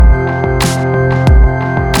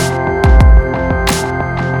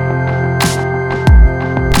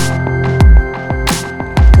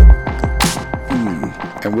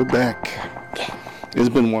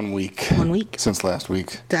1 week. 1 week. Since last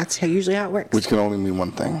week. That's usually how it works. Which can only mean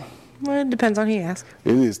one thing. Well, it depends on who you ask.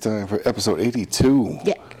 It is time for episode 82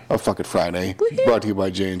 Yeah. of Fuck It Friday. Woo-hoo. Brought to you by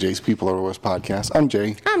J&J's People Over West podcast. I'm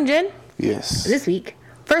Jay. I'm Jen. Yes. This week,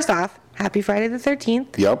 first off, happy Friday the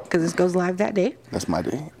 13th. Yep. Because this goes live that day. That's my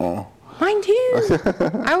day. Oh. Mine too.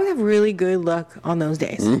 I always have really good luck on those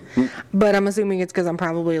days. Mm-hmm. But I'm assuming it's because I'm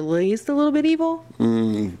probably at least a little bit evil.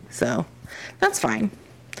 Mm. So, that's fine.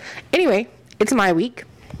 Anyway, it's my week.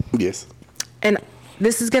 Yes. And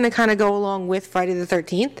this is going to kind of go along with Friday the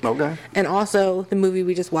 13th. Okay. And also the movie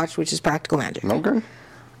we just watched, which is Practical Magic. Okay.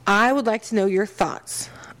 I would like to know your thoughts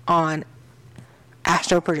on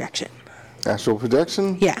Astro Projection. Astral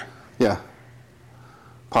projection? Yeah. Yeah.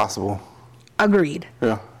 Possible. Agreed.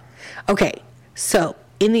 Yeah. Okay, so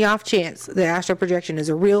in the off chance that Astro Projection is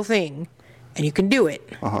a real thing and you can do it,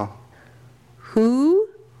 who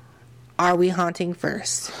are we haunting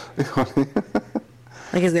first?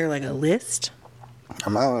 Like, is there like a list? I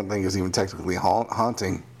don't think it's even technically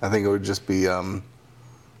haunting. I think it would just be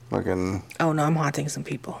fucking. Oh no, I'm haunting some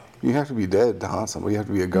people. You have to be dead to haunt somebody. You have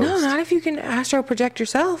to be a ghost. No, not if you can Astro Project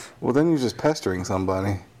yourself. Well, then you're just pestering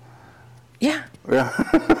somebody. Yeah. Yeah.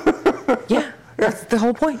 Yeah. That's the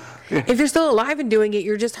whole point. Yeah. If you're still alive and doing it,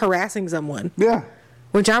 you're just harassing someone. Yeah.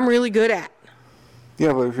 Which I'm really good at.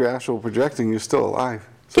 Yeah, but if you're astral projecting, you're still alive.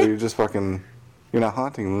 So yeah. you're just fucking. You're not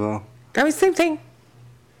haunting them, though. I mean, same thing.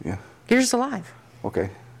 Yeah. You're just alive. Okay.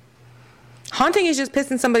 Haunting is just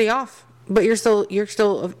pissing somebody off, but you're still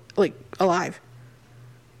like alive.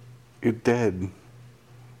 You're dead.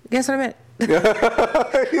 Guess what I meant?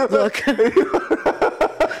 Look.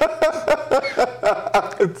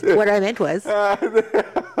 What I meant was,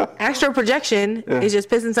 astral projection is just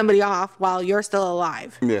pissing somebody off while you're still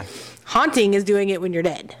alive. Yeah. Haunting is doing it when you're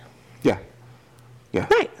dead. Yeah. Yeah.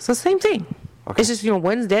 Right. So same thing. Okay. It's just,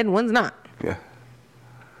 one's dead and one's not. Yeah.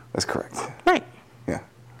 That's correct. Right. Yeah.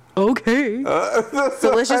 Okay.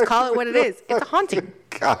 So let's just call it what it is. It's a haunting.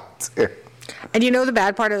 God damn. And the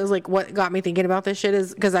bad part is like what got me thinking about this shit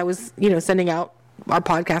is because I was, sending out our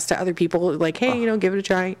podcast to other people like, hey, give it a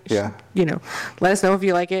try. Yeah. Let us know if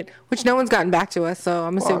you like it, which no one's gotten back to us. So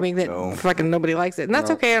I'm assuming that fucking nobody likes it. And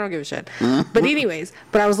that's okay. I don't give a shit. But anyways,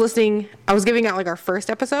 I was giving out like our first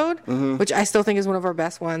episode, which I still think is one of our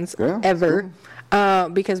best ones ever.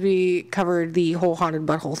 Because we covered the whole haunted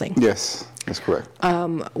butthole thing. Yes, that's correct.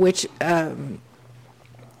 Which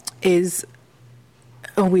is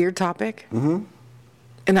a weird topic. Mm-hmm.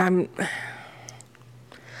 And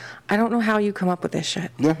I don't know how you come up with this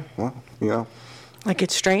shit. Yeah, well, Like,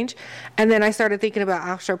 it's strange. And then I started thinking about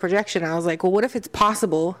astral projection. I was like, well, what if it's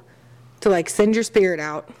possible to, like, send your spirit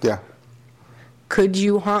out? Yeah. Could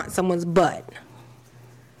you haunt someone's butt?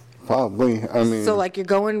 Probably. I mean. So, like, you're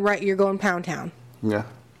going Pound Town. Yeah.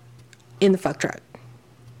 In the fuck truck.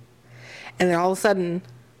 And then all of a sudden,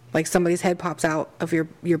 like, somebody's head pops out of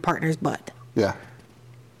your partner's butt. Yeah.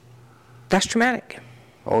 That's traumatic.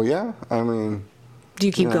 Oh, yeah? I mean. Do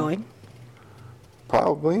you keep going?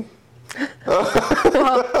 Probably. Well,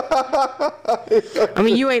 I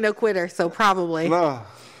mean, you ain't no quitter, so probably. No.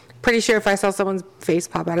 Pretty sure if I saw someone's face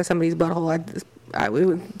pop out of somebody's butthole,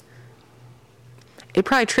 it'd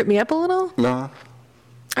probably trip me up a little. No.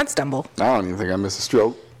 I'd stumble. I don't even think I missed a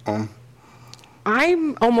stroke.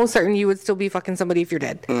 I'm almost certain you would still be fucking somebody if you're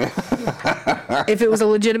dead. If it was a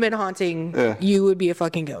legitimate haunting, you would be a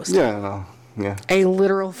fucking ghost. Yeah, no. Yeah. A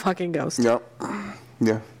literal fucking ghost. Yep.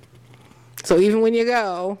 Yeah. So even when you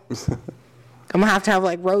go, I'm gonna have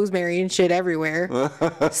like rosemary and shit everywhere.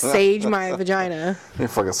 Sage my vagina. You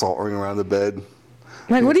fucking salt ring around the bed.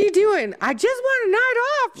 Like, what are you doing? I just want a night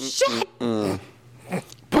off. Shit.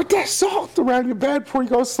 Put that salt around your bed before you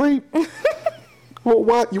go to sleep. Well,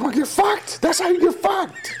 what? You want to get fucked? That's how you get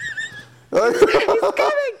fucked. He's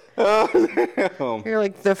coming. Oh, You're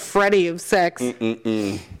like the Freddy of sex.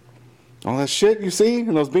 All that shit you see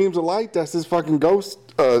and those beams of light, that's this fucking ghost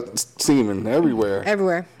semen everywhere.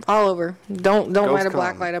 Everywhere. All over. Don't light a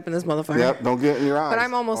black light up in this motherfucker. Yep, don't get in your eyes. But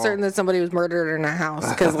I'm almost certain that somebody was murdered in a house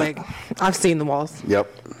because, like, I've seen the walls. Yep.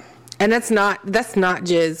 And that's not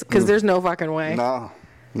jizz because there's no fucking way. No.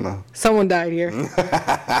 Someone died here.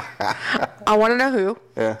 I want to know who.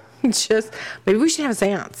 Yeah. Just, maybe we should have a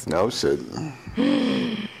seance. No shit.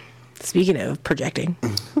 Speaking of projecting.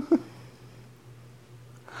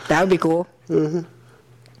 That would be cool. Mm-hmm.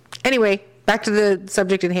 Anyway, back to the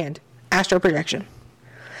subject at hand. Astro projection.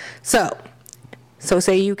 So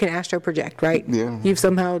say you can astro project, right? Yeah. You've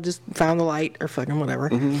somehow just found the light or fucking whatever.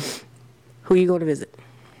 Mm-hmm. Who are you going to visit?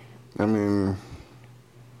 I mean,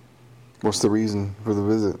 what's the reason for the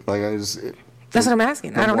visit? Like, that's what I'm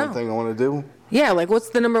asking. I don't know. One thing I want to do? Yeah, like, what's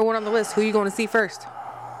the number one on the list? Who are you going to see first?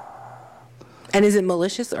 And is it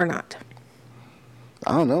malicious or not?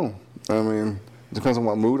 I don't know. I mean, depends on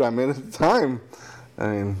what mood I'm in at the time. I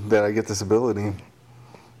mean, that I get this ability.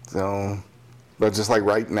 So, but just like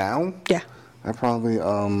right now? Yeah. I probably,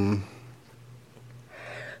 I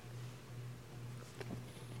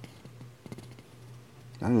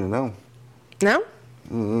don't even know. No?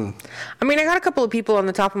 Mm-hmm. I mean, I got a couple of people on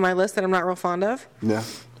the top of my list that I'm not real fond of. Yeah.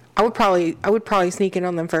 I would probably sneak in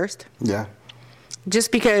on them first. Yeah.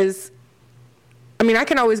 Just because, I mean, I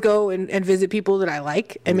can always go and visit people that I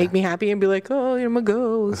like and make me happy and be like, oh, I'm a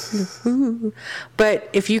ghost. But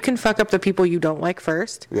if you can fuck up the people you don't like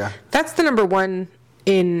first, that's the number one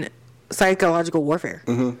in psychological warfare.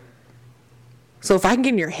 Mm-hmm. So if I can get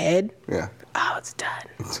in your head, oh, it's done.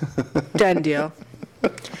 Done deal.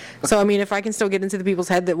 So, I mean, if I can still get into the people's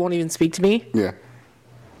head that won't even speak to me,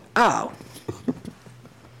 oh,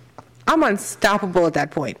 I'm unstoppable at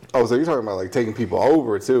that point. Oh, so you're talking about like taking people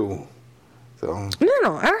over too? So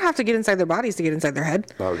No, I don't have to get inside their bodies to get inside their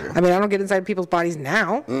head. Okay. I mean, I don't get inside people's bodies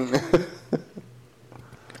now.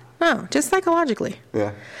 No, just psychologically.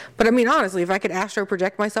 Yeah. But I mean, honestly, if I could astro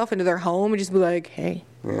project myself into their home and just be like, hey,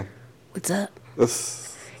 what's up?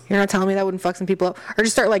 You're not telling me that wouldn't fuck some people up? Or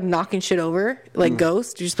just start like knocking shit over, like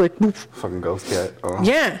ghosts. You just be like, woof. Fucking ghost cat. Oh.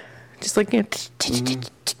 Yeah. Just like, you know,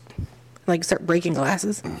 like start breaking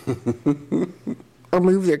glasses. Or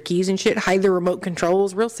move their keys and shit, hide their remote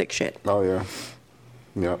controls, real sick shit. Oh, yeah.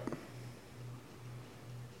 Yep.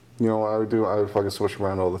 You know what I would do? I would fucking switch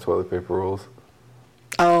around all the toilet paper rolls.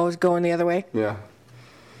 Oh, it's going the other way? Yeah.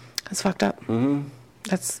 That's fucked up. Mm-hmm.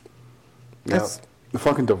 That's. The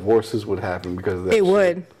fucking divorces would happen because of that. It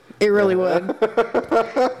would. It really would.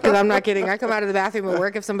 Because I'm not kidding. I come out of the bathroom at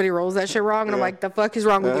work if somebody rolls that shit wrong, and I'm like, the fuck is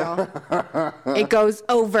wrong with y'all? It goes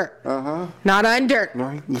over, not under.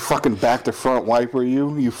 Right? You fucking back to front wiper,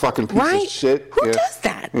 you fucking piece of shit. Who does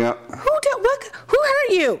that? Yeah. Who hurt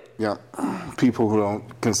you? Yeah. People who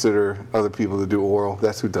don't consider other people to do oral.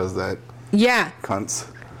 That's who does that. Yeah. Cunts.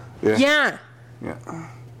 Yeah. Yeah. Yeah.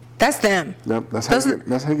 That's them. Yep. That's how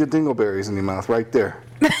you get dingleberries in your mouth, right there.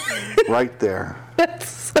 Right there. That's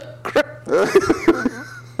so gross.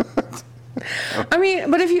 I mean,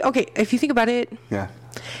 but if you think about it,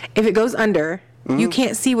 if it goes under, you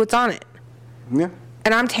can't see what's on it. Yeah.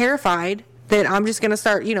 And I'm terrified that I'm just gonna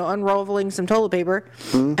start, unraveling some toilet paper,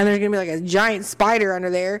 and there's gonna be like a giant spider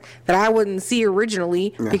under there that I wouldn't see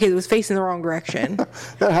originally because it was facing the wrong direction.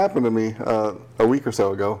 That happened to me a week or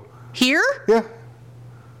so ago. Here? Yeah.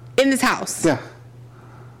 In this house? Yeah.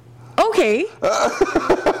 Okay.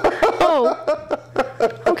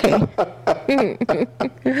 Okay.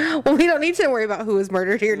 Well, we don't need to worry about who was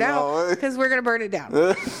murdered here now because we're going to burn it down.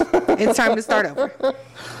 It's time to start over.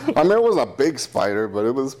 I mean, it was a big spider, but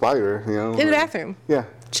it was a spider, In the bathroom? Yeah.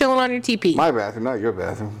 Chilling on your teepee. My bathroom, not your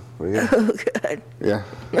bathroom. But yeah. Oh, good. Yeah.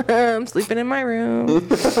 I'm sleeping in my room.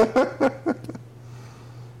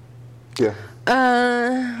 Yeah.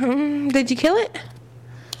 Did you kill it?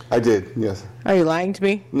 I did, yes. Are you lying to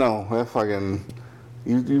me? No, that fucking...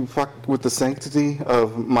 You fuck with the sanctity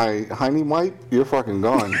of my hiney wipe, you're fucking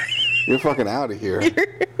gone. You're fucking out of here.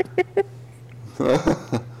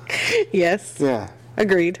 Yes. Yeah.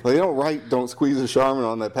 Agreed. They don't squeeze a Charmin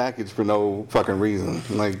on that package for no fucking reason.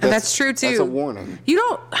 Like that's true too. That's a warning.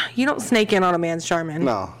 You don't snake in on a man's Charmin.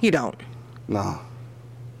 No. You don't. No.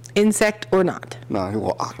 Insect or not. No, you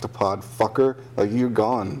little octopod fucker. Like, you're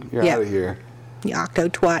gone. You're out of here. You octo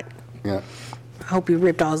twat. Yeah. I hope you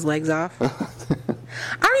ripped all his legs off.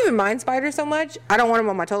 I don't even mind spiders so much. I don't want them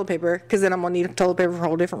on my toilet paper because then I'm going to need toilet paper for a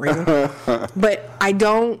whole different reason. But I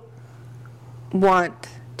don't want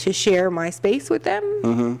to share my space with them.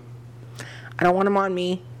 Mm-hmm. I don't want them on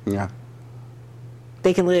me. Yeah.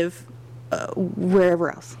 They can live wherever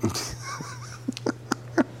else.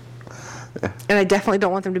 And I definitely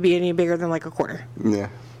don't want them to be any bigger than like a quarter. Yeah.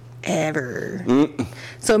 Ever.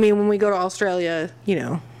 So, I mean, when we go to Australia, we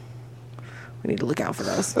need to look out for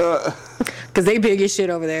those. Because they big as shit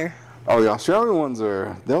over there. Oh, the Australian ones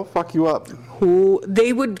they'll fuck you up.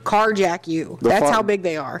 They would carjack you. That's how big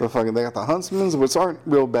they are. They got the huntsmans, which aren't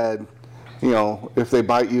real bad. If they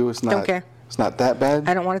bite you, it's not. Don't care. It's not that bad.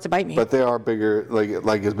 I don't want it to bite me. But they are bigger,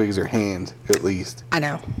 like as big as your hand, at least. I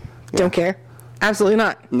know. Yeah. Don't care. Absolutely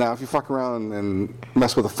not. Now, if you fuck around and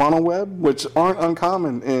mess with a funnel web, which aren't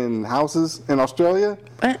uncommon in houses in Australia.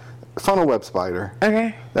 What? Funnel web spider.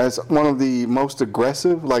 Okay. That's one of the most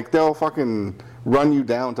aggressive. Like, they'll fucking run you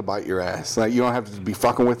down to bite your ass. Like, you don't have to be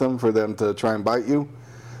fucking with them for them to try and bite you.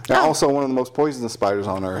 And also one of the most poisonous spiders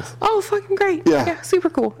on Earth. Oh, fucking great. Yeah, super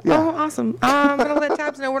cool. Yeah. Oh, awesome. I'm going to let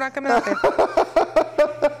Tabs know we're not coming out there.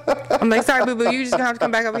 I'm like, sorry, boo-boo, you're just going to have to come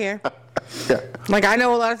back over here. Yeah. Like, I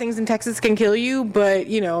know a lot of things in Texas can kill you, but,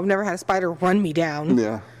 you know, I've never had a spider run me down.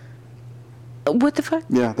 Yeah. What the fuck?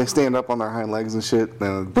 Yeah, they stand up on their hind legs and shit.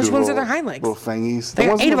 And Which ones are their hind legs? Little fangies. They The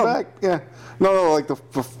got ones 8 in of the them. back. Yeah. No, like the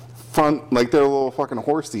front, like they're a little fucking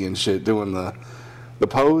horsey and shit doing the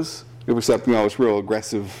pose. Except, you know, it's real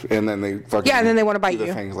aggressive, and then they fucking... Yeah, and then they want to bite do their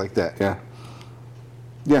you. fangs like that, yeah.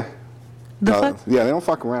 Yeah. The fuck? Yeah, they don't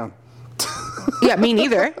fuck around. Yeah, me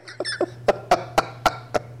neither.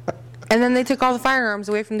 And then they took all the firearms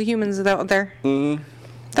away from the humans out there. Mm-hmm.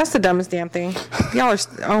 That's the dumbest damn thing. Y'all are...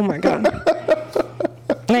 Oh, my God.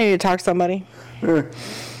 I need to talk to somebody. I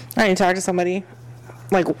need to talk to somebody.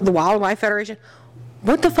 Like, the Wildlife Federation.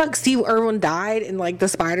 What the fuck? Steve Irwin died, and, like, the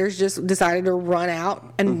spiders just decided to run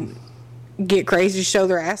out and get crazy to show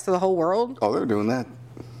their ass to the whole world? Oh, they're doing that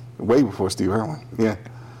way before Steve Irwin. Yeah.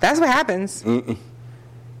 That's what happens.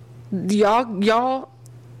 Y'all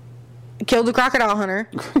killed the crocodile hunter.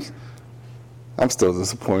 I'm still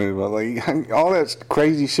disappointed about, like, all that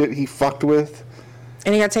crazy shit he fucked with.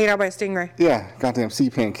 And he got taken out by a stingray. Yeah, goddamn sea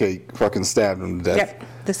pancake fucking stabbed him to death. Yep,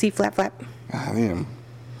 the sea flap. God damn.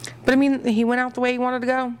 But I mean, he went out the way he wanted to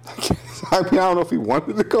go. I mean, I don't know if he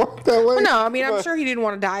wanted to go that way. Well, no, I mean, I'm sure he didn't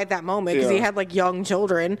want to die at that moment because he had, like, young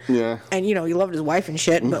children. Yeah. And, you know, he loved his wife and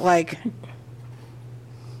shit, but, like,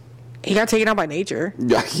 he got taken out by nature.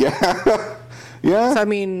 Yeah, yeah. Yeah. So, I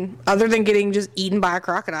mean, other than getting just eaten by a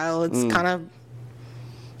crocodile, it's kind of...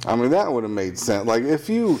 I mean, that would have made sense. Like, if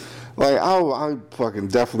you... Like, I fucking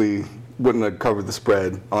definitely wouldn't have covered the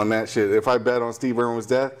spread on that shit if I bet on Steve Irwin's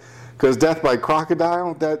death. Because death by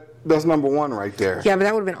crocodile, that's number one right there. Yeah, but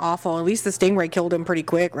that would have been awful. At least the stingray killed him pretty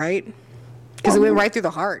quick, right? Because it went right through the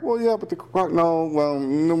heart. Well, yeah, but no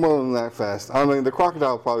more than that fast. I mean, the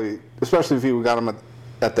crocodile probably, especially if he got him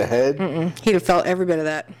at the head. He'd have felt every bit of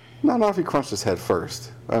that. Not if he crunched his head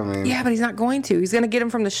first. I mean. Yeah, but he's not going to. He's going to get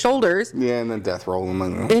him from the shoulders. Yeah, and then death roll him.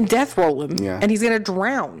 And death roll him. Yeah. And he's going to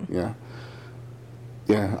drown. Yeah.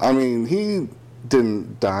 Yeah, I mean, he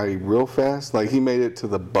didn't die real fast. Like, he made it to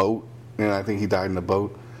the boat, and I think he died in the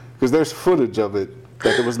boat. Because there's footage of it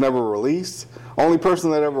that was never released. Only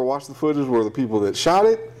person that ever watched the footage were the people that shot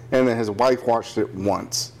it, and then his wife watched it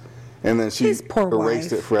once. And then she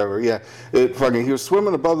erased it forever. Yeah, he was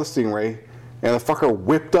swimming above the stingray, and the fucker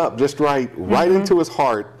whipped up just right into his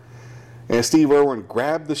heart. And Steve Irwin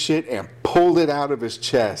grabbed the shit and pulled it out of his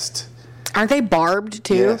chest. Aren't they barbed,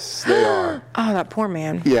 too? Yes, they are. Oh, that poor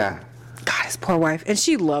man. Yeah. God, his poor wife. And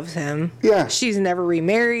she loves him. Yeah. She's never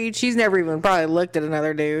remarried. She's never even probably looked at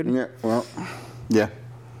another dude. Yeah, well, yeah.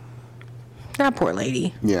 That poor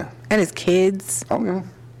lady. Yeah. And his kids. Oh, yeah.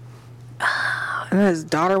 And then his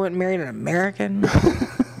daughter went and married an American.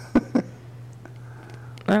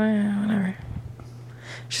 Whatever.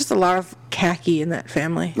 It's just a lot of khaki in that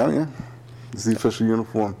family. Oh, yeah. It's the official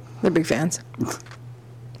uniform. They're big fans.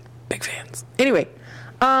 Big fans. Anyway,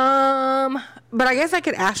 but I guess I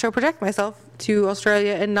could astro project myself to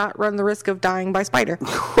Australia and not run the risk of dying by spider.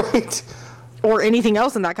 Right. Or anything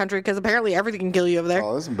else in that country, because apparently everything can kill you over there.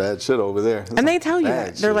 Oh, there's some bad shit over there. And they tell you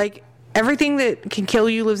that. They're like, everything that can kill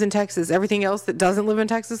you lives in Texas. Everything else that doesn't live in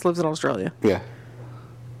Texas lives in Australia. Yeah.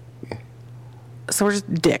 So we're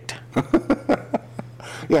just dicked.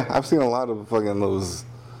 Yeah, I've seen a lot of fucking those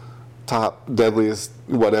top deadliest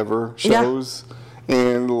whatever shows. Yeah.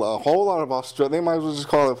 And a whole lot of Australia. They might as well just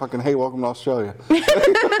call it fucking, hey, welcome to Australia.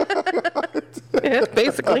 Yeah,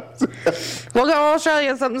 basically. Welcome to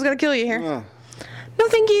Australia. Something's going to kill you here. Yeah. No,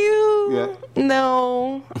 thank you. Yeah.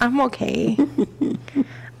 No, I'm okay.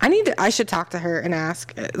 I should talk to her and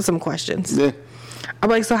ask some questions. Yeah. I'm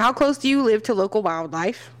like, so how close do you live to local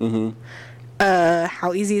wildlife? Mm-hmm.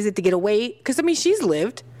 How easy is it to get away? Because, I mean, she's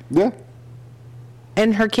lived. Yeah.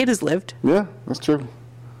 And her kid has lived. Yeah, that's true.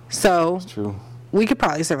 So. That's true. We could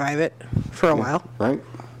probably survive it for a while. Right.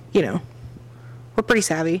 You know. We're pretty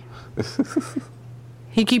savvy.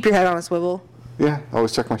 You keep your head on a swivel. Yeah, I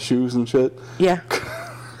always check my shoes and shit. Yeah.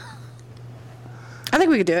 I think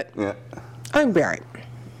we could do it. Yeah. I think we'll be all right.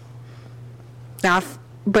 Now,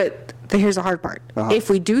 but here's the hard part. If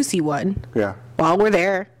we do see one, while we're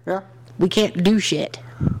there, we can't do shit.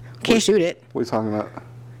 We can't shoot it. What are you talking about?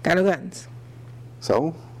 Got no guns.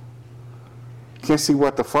 So? You can't see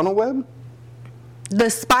what, the funnel web? The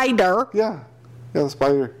spider. Yeah. Yeah, the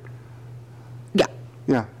spider. Yeah.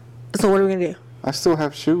 Yeah. So what are we going to do? I still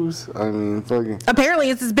have shoes. I mean, fucking. Apparently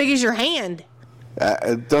it's as big as your hand.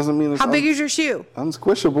 It doesn't mean it's... How big is your shoe?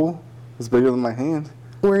 Unsquishable. It's bigger than my hand.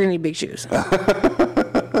 We're going to need big shoes. We're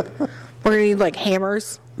going to need, like,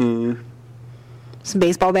 hammers. Mm-hmm. Some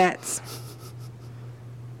baseball bats.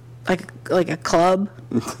 Like a club.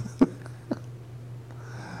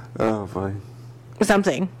 Oh, fine.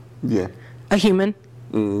 Something. Yeah. A human.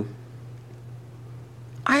 I'm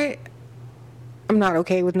not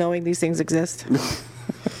okay with knowing these things exist.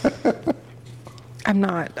 I'm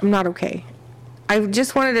not okay. I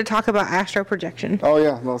just wanted to talk about astral projection. Oh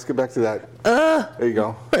yeah, no, let's get back to that. There you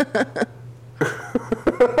go.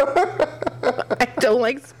 I don't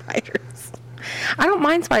like spiders. I don't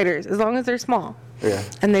mind spiders as long as they're small. Yeah.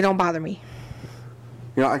 And they don't bother me.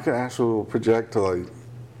 You know, I could astral project to like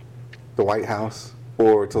the White House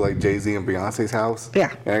or to like Jay-Z and Beyonce's house.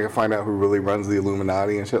 Yeah. And I can find out who really runs the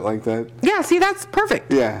Illuminati and shit like that. Yeah, see, that's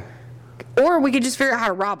perfect. Yeah. Or we could just figure out how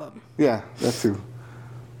to rob them. Yeah, that too.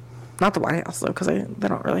 Not the White House, though, because they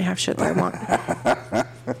don't really have shit that I want.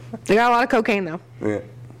 They got a lot of cocaine, though. Yeah.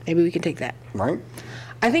 Maybe we can take that. Right?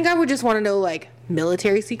 I think I would just want to know, like,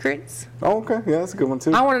 military secrets. Oh, okay. Yeah, that's a good one,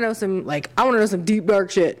 too. I want to know some deep, dark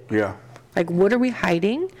shit. Yeah. Like, what are we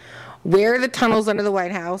hiding? Where are the tunnels under the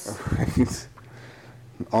White House? Right.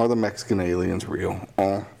 Are the Mexican aliens real?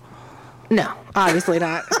 Oh. No, obviously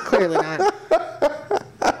not. Clearly not.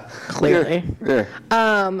 Clearly. Yeah.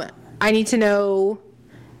 I need to know...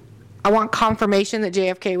 I want confirmation that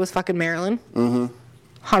JFK was fucking Maryland.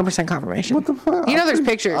 100% confirmation. What the fuck? You know, there's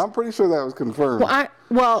pictures. I'm pretty sure that was confirmed.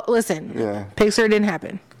 Well, listen. Yeah. Picture didn't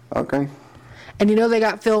happen. Okay. And you know they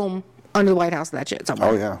got film under the White House and that shit somewhere.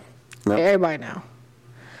 Oh, yeah. Yep. Everybody know.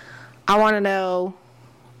 I want to know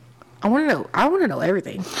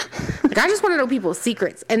everything. Like, I just want to know people's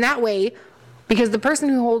secrets. And that way, because the person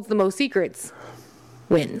who holds the most secrets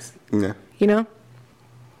wins. Yeah. You know?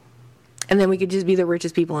 And then we could just be the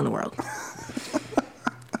richest people in the world.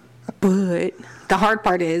 But the hard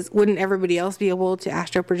part is, wouldn't everybody else be able to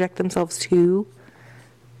astro project themselves too?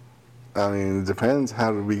 I mean, it depends.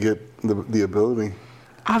 How did we get the ability?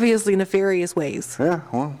 Obviously, nefarious ways. Yeah,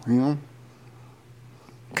 well, you know.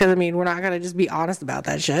 Because, I mean, we're not going to just be honest about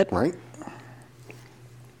that shit. Right.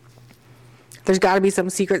 There's got to be some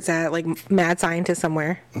secret mad scientist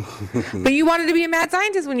somewhere. But you wanted to be a mad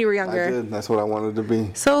scientist when you were younger. I did. That's what I wanted to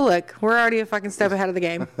be. So, look, we're already a fucking step ahead of the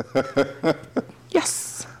game.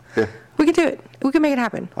 Yes. Yeah. We can do it. We can make it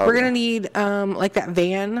happen. Oh, we're going to need, like, that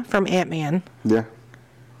van from Ant-Man. Yeah.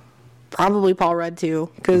 Probably Paul Rudd,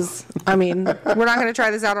 too. Because, I mean, we're not going to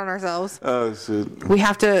try this out on ourselves. Oh, shit. We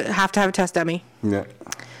have to have a test dummy. Yeah.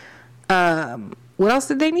 What else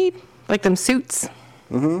did they need? Like, them suits.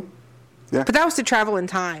 Mm-hmm. Yeah. But that was to travel in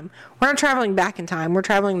time. We're not traveling back in time. We're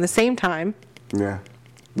traveling the same time. Yeah.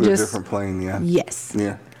 With a different plane, yeah. Yes.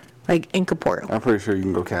 Yeah. Like incorporeal. I'm pretty sure you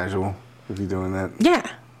can go casual if you're doing that. Yeah.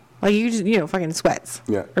 Like you just, fucking sweats.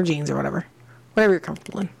 Yeah. Or jeans or whatever. Whatever you're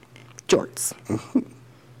comfortable in. Jorts.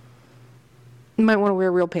 You might want to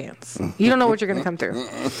wear real pants. You don't know what you're going to come through.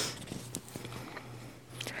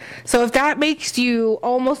 So if that makes you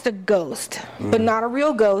almost a ghost, but not a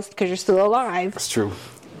real ghost because you're still alive. That's true.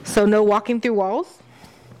 So no walking through walls?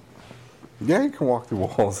 Yeah, you can walk through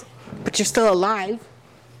walls. But you're still alive.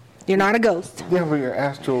 You're not a ghost. Yeah, but your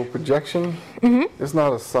astral projection, it's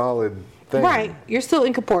not a solid thing. Right. You're still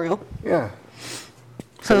incorporeal. Yeah.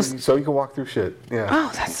 So you can walk through shit. Yeah.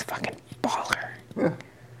 Oh, that's fucking baller. Yeah.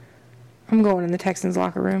 I'm going in the Texans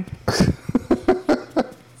locker room.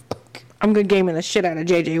 I'm good gaming the shit out of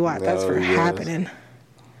JJ Watt. That's for happening.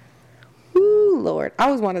 Ooh, Lord. I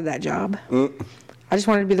always wanted that job. I just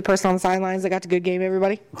wanted to be the person on the sidelines that got to good game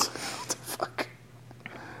everybody. What the fuck?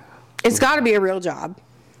 It's got to be a real job.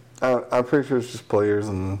 I'm pretty sure it's just players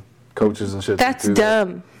and coaches and shit. That's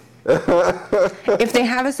dumb. If they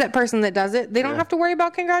have a set person that does it, they don't have to worry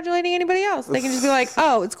about congratulating anybody else. They can just be like,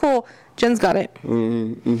 oh, it's cool. Jen's got it.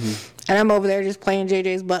 And I'm over there just playing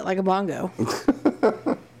JJ's butt like a bongo.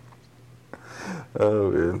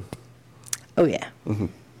 Oh, man. Oh, yeah.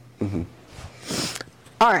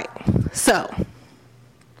 All right. So,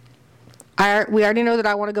 we already know that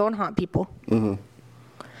I want to go and haunt people.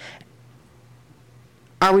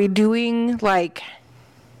 Are we doing, and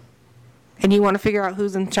you want to figure out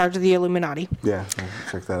who's in charge of the Illuminati? Yeah,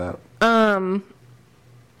 check that out.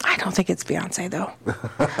 I don't think it's Beyonce, though.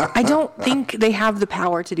 I don't think they have the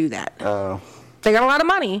power to do that. They got a lot of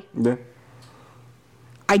money. Yeah.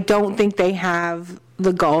 I don't think they have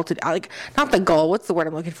the gall to, not the gall, what's the word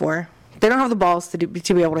I'm looking for? They don't have the balls to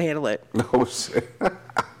be able to handle it. No shit.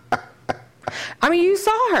 I mean, you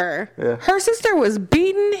saw her. Yeah. Her sister was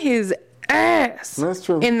beating his ass. That's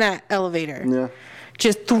true. In that elevator. Yeah.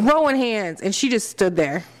 Just throwing hands, and she just stood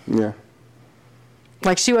there. Yeah.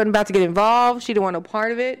 Like she wasn't about to get involved. She didn't want no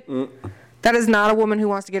part of it. That is not a woman who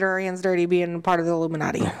wants to get her hands dirty being part of the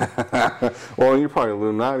Illuminati. Well, you're part of the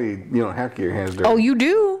Illuminati. You don't have to get your hands dirty. Oh, you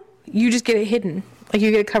do? You just get it hidden. Like, you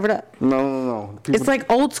get it covered up. No. It's like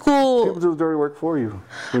old school. People do the dirty work for you.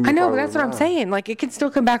 I know, but that's what I'm saying. Like, it can still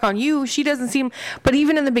come back on you. She doesn't seem... But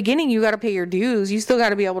even in the beginning, you got to pay your dues. You still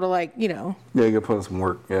got to be able to, like, you know... Yeah, you got to put in some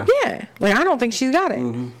work, yeah. Yeah. Like, I don't think she's got it.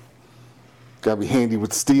 Mm-hmm. Got to be handy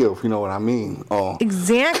with steel, if you know what I mean. Oh.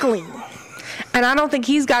 Exactly. And I don't think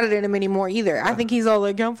he's got it in him anymore either. I think he's all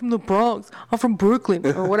like, I'm from the Bronx. I'm from Brooklyn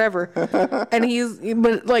or whatever. And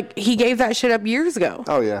but like, he gave that shit up years ago.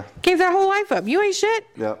 Oh, yeah. Gave that whole life up. You ain't shit.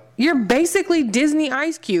 Yep. You're basically Disney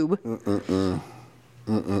Ice Cube. Isn't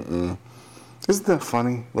that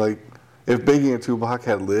funny? Like, if Biggie and Tupac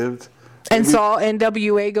had lived. And saw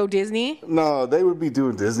NWA go Disney? No, they would be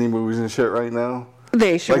doing Disney movies and shit right now.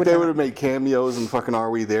 They should. Like, they would have made cameos and fucking Are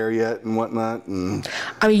We There Yet and whatnot. And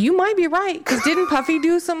I mean, you might be right. Because didn't Puffy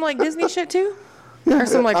do some, like, Disney shit, too? Yeah. Or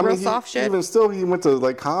some, like, real soft shit? Even still, he went to,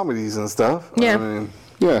 like, comedies and stuff. Yeah. I mean,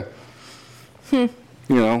 yeah. You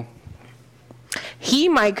know. He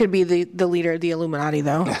could be the leader of the Illuminati,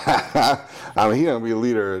 though. I mean, he's going to be a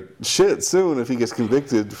leader of shit soon if he gets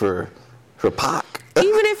convicted for Pac.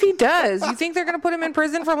 Even if he does. You think they're going to put him in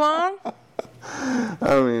prison for long?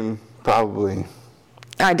 I mean, probably.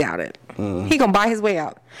 I doubt it. He gonna buy his way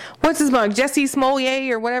out. What's his mug? Jesse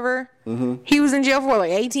Smollett or whatever? He was in jail for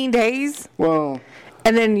like 18 days. Well.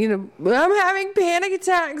 And then, you know, I'm having panic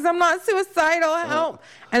attacks. I'm not suicidal. Help.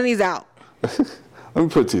 And he's out. Let me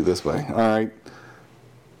put it to you this way. All right.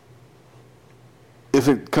 If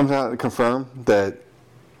it comes out and confirmed that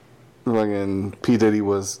fucking P. Diddy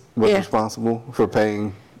was responsible for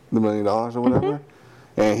paying the $1 million or whatever,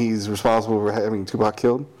 and he's responsible for having Tupac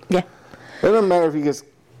killed. Yeah. It doesn't matter if he gets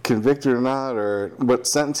convicted or not, or what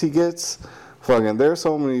sentence he gets. Fucking, there's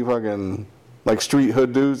so many fucking like street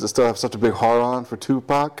hood dudes that still have such a big heart on for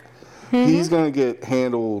Tupac. He's gonna get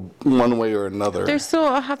handled one way or another. There's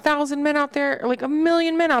still 1,000 men out there, like 1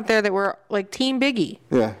 million men out there that were like Team Biggie.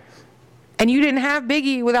 Yeah. And you didn't have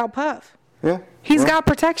Biggie without Puff. Yeah. He's got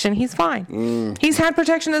protection. He's fine. He's had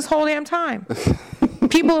protection this whole damn time.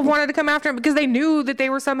 People have wanted to come after him because they knew that they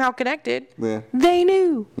were somehow connected. Yeah. They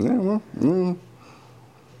knew. Yeah, well,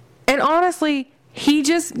 And honestly, he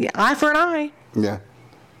just, eye for an eye. Yeah.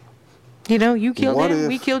 You know, you killed him,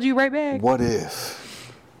 we killed you right back. What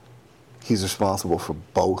if he's responsible for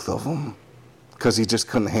both of them? Because he just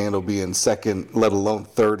couldn't handle being second, let alone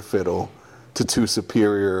third fiddle to two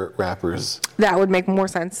superior rappers. That would make more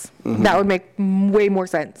sense. That would make way more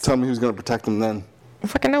sense. Tell me who's going to protect him then.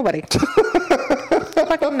 Fucking nobody.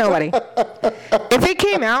 Fucking nobody. If it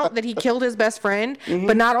came out that he killed his best friend,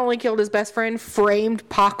 but not only killed his best friend, framed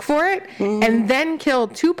Pac for it, and then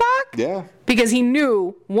killed Tupac, because he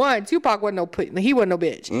knew, one, Tupac wasn't no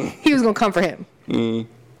bitch. He was gonna come for him.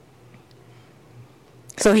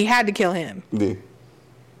 So he had to kill him. Yeah.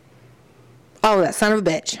 Oh, that son of a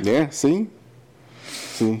bitch. Yeah. See.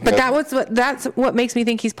 But that's what makes me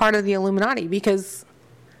think he's part of the Illuminati, because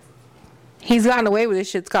he's gotten away with this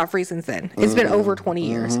shit scot-free since then. It's been over 20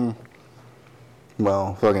 years.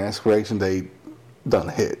 Well, fucking expiration date done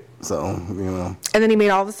hit, so, you know. And then he made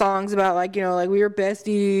all the songs about, like, you know, like, we were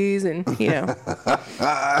besties, and, you know.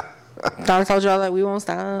 I told y'all that we won't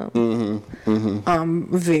stop. I'm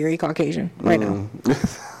very Caucasian right now.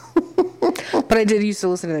 But I did used to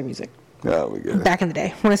listen to their music. Yeah, we good. Back in the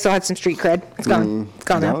day, when I still had some street cred. It's gone. It's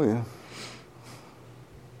gone now. Oh, yeah.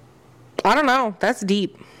 I don't know. That's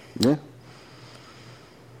deep. Yeah.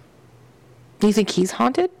 Do you think he's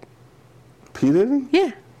haunted? P. Diddy?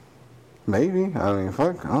 Yeah. Maybe. I mean,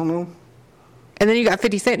 fuck, I don't know. And then you got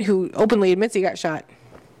 50 Cent, who openly admits he got shot.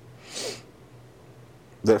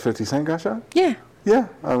 That 50 Cent got shot? Yeah. Yeah.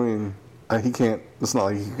 I mean, he can't, it's not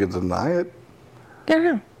like he could deny it. I don't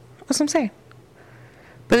know. That's what I'm saying.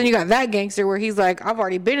 But then you got that gangster where he's like, I've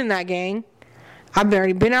already been in that gang. I've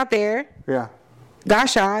already been out there. Yeah. Got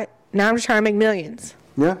shot. Now I'm just trying to make millions.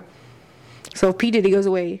 Yeah. So if P. Diddy goes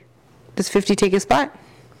away, does 50 take his spot?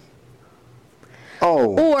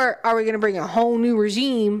 Oh. Or are we going to bring a whole new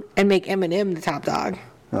regime and make Eminem the top dog?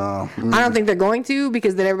 I don't think they're going to,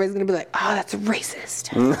 because then everybody's going to be like, oh, that's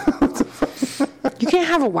racist. You can't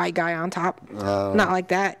have a white guy on top. Not like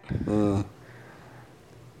that.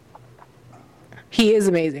 He is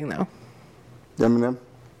amazing, though. Eminem?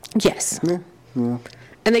 Yes. Yeah.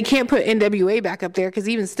 And they can't put NWA back up there, because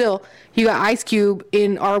even still, you got Ice Cube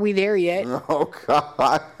in Are We There Yet? Oh,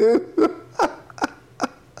 God.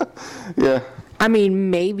 Yeah. I mean,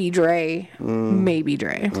 maybe Dre. Maybe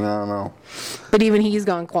Dre. I don't know. But even he's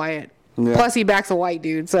gone quiet. Yeah. Plus, he backs a white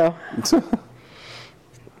dude, so it's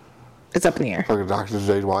up in the air. Fucking Dr.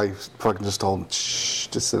 J's wife fucking just told him, shh,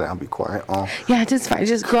 just sit down, be quiet. Oh. Yeah, just fine.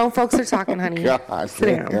 Just grown folks are talking, honey. God,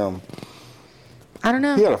 sit down. I don't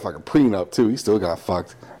know. He had a fucking prenup, too. He still got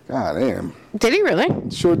fucked. God damn. Did he really?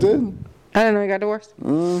 Sure did. I didn't know he got divorced.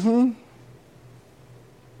 Mm-hmm.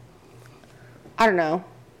 I don't know.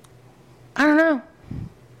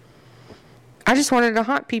 I just wanted to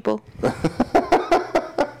haunt people.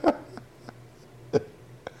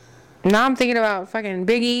 Now I'm thinking about fucking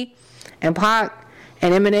Biggie and Pac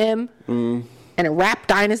and Eminem and a rap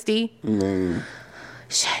dynasty.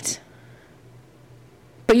 Shit.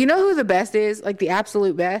 But you know who the best is? Like the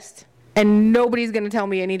absolute best? And nobody's going to tell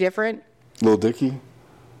me any different. Lil Dicky?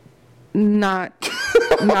 Not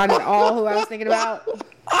at all who I was thinking about.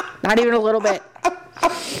 Not even a little bit.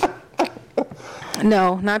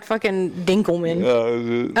 No, not fucking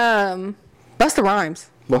Dinkelman. Busta Rhymes.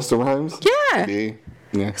 Busta Rhymes? Yeah.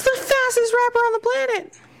 Yeah. He's the fastest rapper on the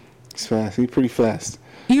planet. He's fast. He's pretty fast.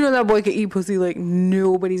 You know that boy could eat pussy like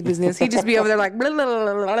nobody's business. He'd just be over there like blah, blah,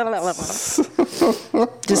 blah, blah, blah, blah.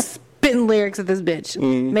 Just spitting lyrics at this bitch.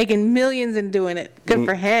 Making millions and doing it. Good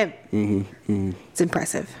for him. It's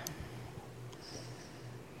impressive.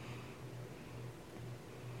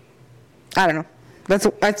 I don't know.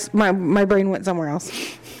 That's my brain went somewhere else.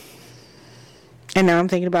 And now I'm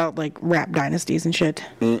thinking about like rap dynasties and shit.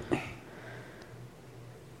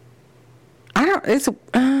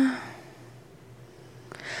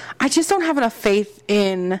 I just don't have enough faith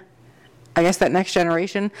in, I guess, that next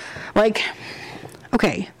generation. Like,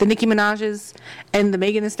 okay, the Nicki Minaj's and the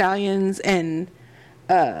Megan Thee Stallions and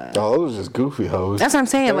those are just goofy hoes. That's what I'm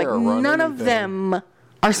saying. Like, none of them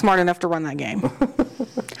are smart enough to run that game.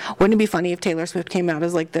 Wouldn't it be funny if Taylor Swift came out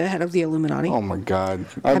as like the head of the Illuminati? Oh my God,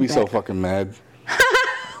 I'd be so fucking mad.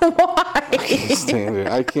 Why? I can't stand it.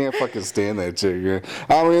 I can't fucking stand that chick.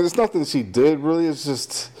 I mean, it's nothing she did really. It's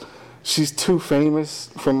just she's too famous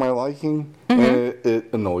for my liking, and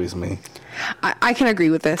it annoys me. I can agree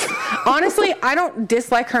with this. Honestly, I don't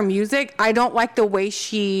dislike her music. I don't like the way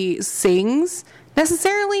she sings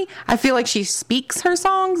necessarily. I feel like she speaks her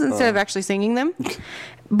songs instead of actually singing them.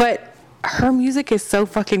 But her music is so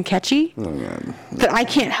fucking catchy that I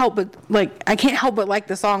can't help but like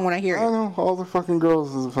the song when I hear it. I know all the fucking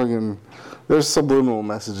girls is fucking. There's subliminal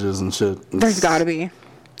messages and shit. There's gotta be.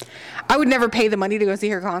 I would never pay the money to go see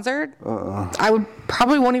her concert. I would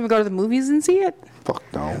probably won't even go to the movies and see it. Fuck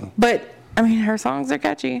no. But I mean, her songs are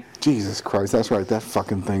catchy. Jesus Christ, that's right. That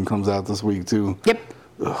fucking thing comes out this week too. Yep.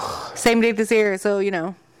 Ugh. Same date this year, so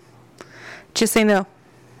just say no.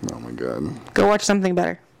 Oh my God. Go watch something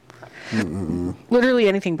better. Literally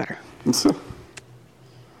anything better.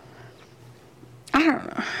 I don't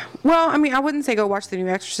know. Well, I mean, I wouldn't say go watch the new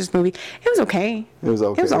Exorcist movie. It was okay. It was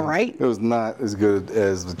okay. It was all right. It was not as good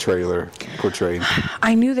as the trailer portrayed.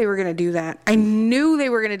 I knew they were going to do that. I knew they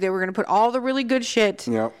were going to put all the really good shit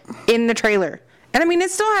in the trailer. And I mean,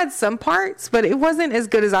 it still had some parts, but it wasn't as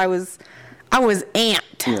good as I was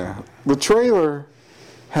amped. Yeah. The trailer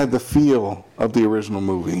had the feel of the original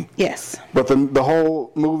movie. Yes. But the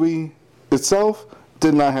whole movie itself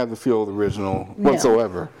did not have the feel of the original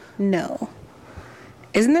whatsoever. No.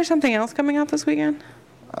 Isn't there something else coming out this weekend?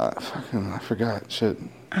 I forgot. Shit.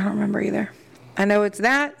 I don't remember either. I know it's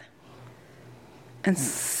that and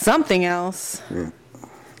something else. Yeah.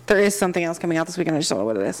 There is something else coming out this weekend. I just don't know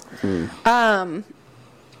what it is. I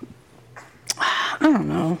don't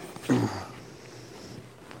know.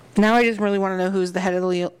 Now I just really want to know who's the head of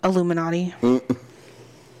the Illuminati.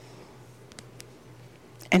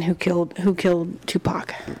 And who killed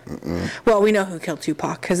Tupac. Well, we know who killed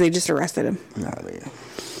Tupac because they just arrested him.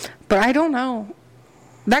 But I don't know.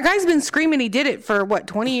 That guy's been screaming he did it for,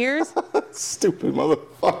 20 years? Stupid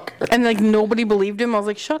motherfucker. And, nobody believed him. I was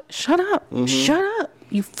like, shut up. Shut up.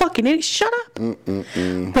 You fucking idiot. Shut up.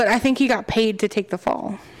 But I think he got paid to take the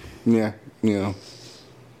fall. Yeah,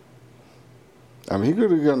 I mean, he could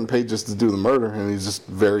have gotten paid just to do the murder, and he's just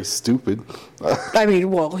very stupid. I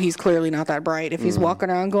mean, well, he's clearly not that bright if he's walking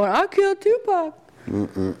around going, I killed Tupac.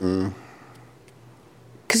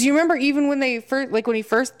 Because you remember even when when he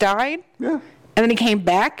first died? Yeah. And then he came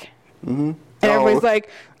back? And everybody's like,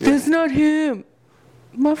 that's not him.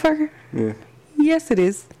 Motherfucker. Yeah. Yes, it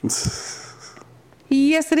is.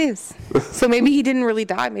 Yes, it is. So maybe he didn't really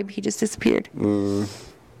die. Maybe he just disappeared. And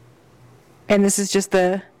this is just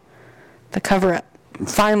the cover-up.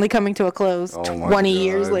 Finally coming to a close 20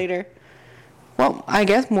 years later. Well, I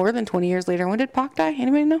guess more than 20 years later. When did Pac die?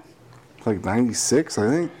 Anybody know? Like 96, I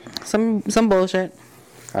think. Some bullshit.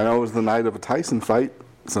 I know it was the night of a Tyson fight.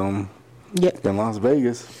 So, in Las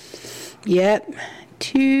Vegas. Yep.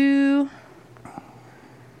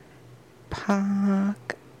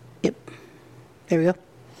 Pac. Yep. There we go.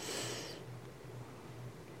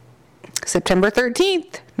 September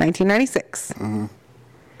 13th, 1996.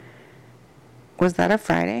 Was that a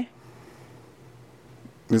Friday?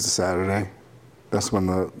 It's a Saturday. That's when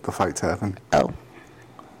the fights happen. Oh.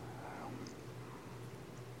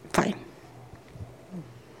 Fine.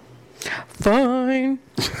 Fine.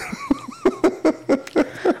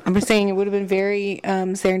 I'm just saying it would have been very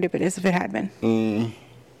serendipitous if it had been.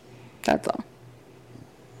 That's all.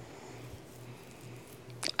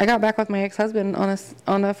 I got back with my ex-husband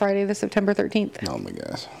on a Friday, the September 13th. Oh my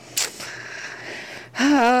gosh.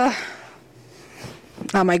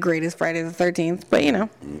 Not my greatest Friday the 13th, but you know.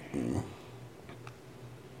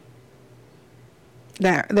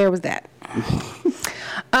 There was that.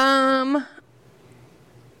 I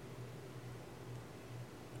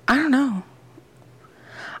don't know.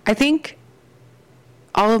 I think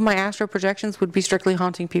all of my astral projections would be strictly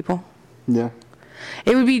haunting people. Yeah.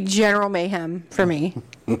 It would be general mayhem for me.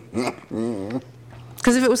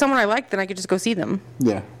 Because if it was someone I liked, then I could just go see them.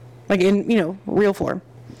 Yeah. Like in, real form.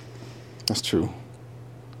 That's true.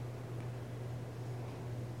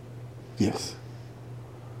 Yes.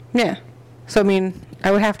 Yeah. So, I mean,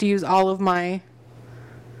 I would have to use all of my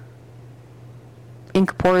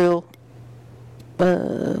incorporeal,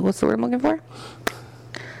 what's the word I'm looking for?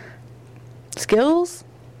 Skills?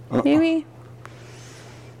 Maybe?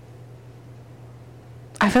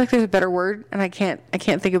 I feel like there's a better word, and I can't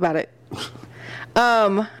think about it.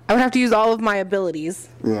 I would have to use all of my abilities.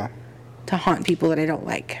 Yeah. To haunt people that I don't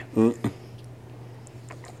like.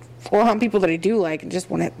 Or haunt people that I do like and just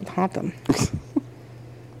want to haunt them.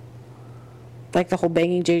 Like the whole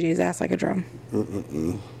banging JJ's ass like a drum.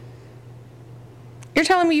 You're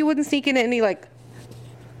telling me you wouldn't sneak into any, like,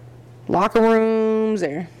 locker rooms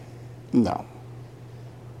or... No.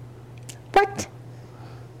 What?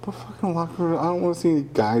 The fucking locker room. I don't want to see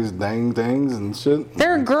guys dangs and shit.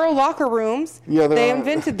 There are girl locker rooms. Yeah, they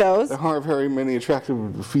invented those. There aren't very many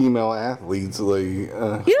attractive female athletes. Like, you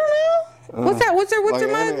don't know? What's that? What's her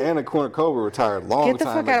mind? Anna Kournikova retired long time ago. Get the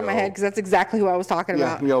fuck out of my head, because that's exactly who I was talking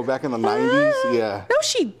about. Back in the 90s. Yeah. No,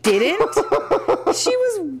 she didn't. She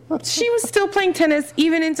was still playing tennis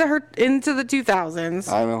even into the 2000s.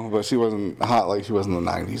 I know, but she wasn't hot like she was in the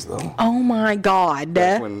 90s though. Oh my god.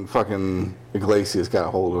 That's when fucking Iglesias got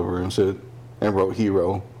a hold of her and shit and wrote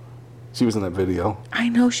Hero. She was in that video. I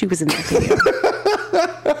know she was in that video.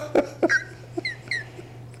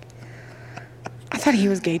 I thought he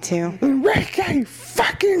was gay too. Ricky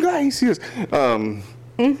fucking Iglesias. I'm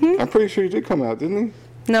pretty sure he did come out, didn't he?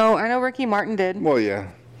 No, I know Ricky Martin did. Well,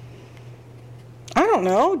 yeah. I don't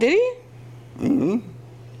know. Did he?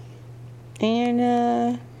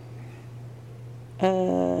 And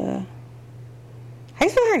how do you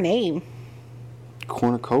spell her name?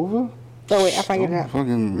 Kournikova? Oh wait, I figured it out.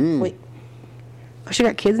 Wait. Oh, she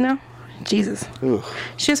got kids now? Jesus. Ugh.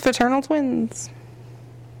 She has fraternal twins.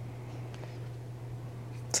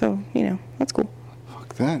 So, that's cool.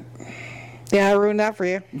 Fuck that. Yeah, I ruined that for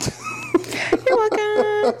you. You're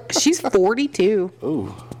welcome. She's 42.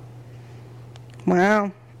 Ooh.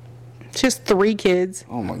 Wow. She has 3 kids.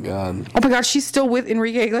 Oh my god. Oh my god, she's still with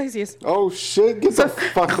Enrique Iglesias. Oh shit, get the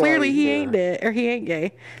fuck out of here. Clearly he ain't dead, or he ain't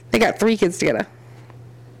gay. They got 3 kids together.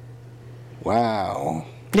 Wow.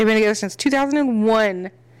 They've been together since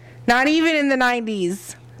 2001. Not even in the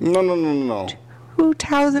 90s. No.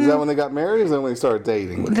 2000. Is that when they got married or is that when they started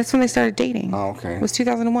dating? That's when they started dating. Oh, okay. It was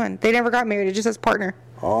 2001. They never got married. It just says partner.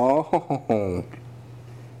 Oh.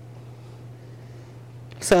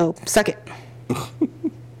 So, suck it.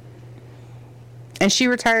 And she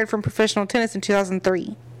retired from professional tennis in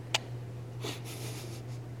 2003.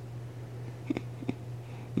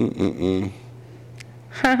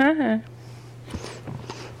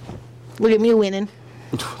 Look at me winning.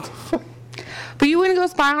 But you wouldn't go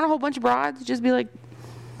spy on a whole bunch of broads? Just be like...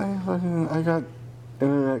 I got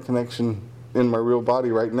internet connection in my real body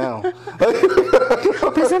right now. But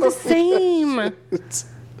it's not the same.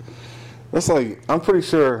 That's like, I'm pretty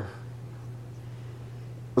sure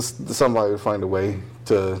somebody would find a way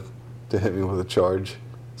to hit me with a charge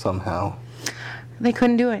somehow. They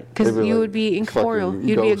couldn't do it because you would be incorporeal.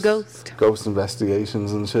 You'd be a ghost. Ghost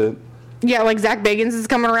investigations and shit. Yeah, like Zach Bagans is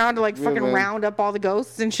coming around to fucking round up all the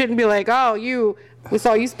ghosts and shit and be like, oh, we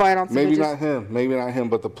saw you spying on some Maybe bitches. Maybe not him,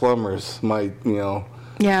 but the plumbers might, Yeah,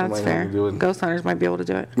 that's fair. Ghost hunters might be able to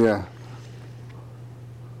do it. Yeah.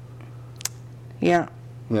 Yeah.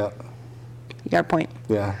 Yeah. You got a point.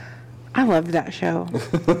 Yeah. I loved that show.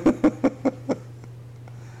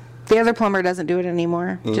 The other plumber doesn't do it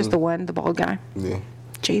anymore. Just the bald guy. Yeah.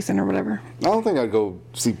 Jason or whatever. I don't think I'd go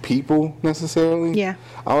see people necessarily. Yeah.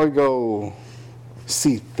 I would go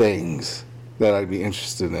see things that I'd be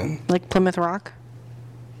interested in. Like Plymouth Rock?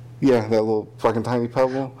 Yeah, that little fucking tiny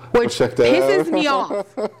pebble. Which check that pisses out. me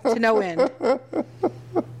off to no end.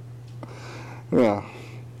 Yeah.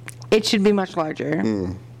 It should be much larger.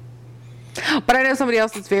 But I know somebody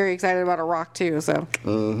else that's very excited about a rock too, so.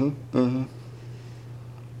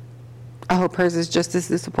 I hope hers is just as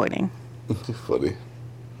disappointing. Funny.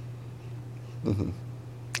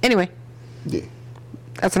 Anyway. Yeah.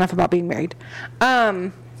 That's enough about being married.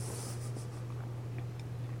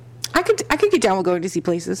 I could get down with going to see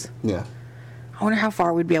places. Yeah. I wonder how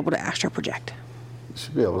far we'd be able to astral project. You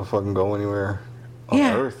should be able to fucking go anywhere on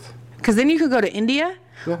Earth. Because then you could go to India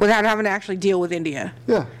without having to actually deal with India.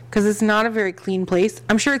 Yeah. Because it's not a very clean place.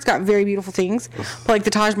 I'm sure it's got very beautiful things. But like the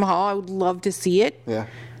Taj Mahal, I would love to see it. Yeah.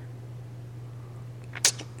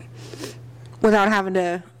 Without having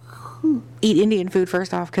to eat Indian food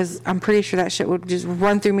first off. Because I'm pretty sure that shit would just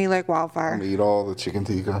run through me like wildfire. I'm eat all the chicken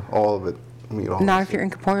tikka. All of it. Eat all Not if you're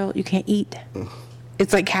incorporeal. You can't eat.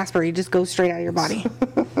 It's like Casper. You just go straight out of your body.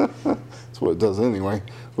 That's what it does anyway.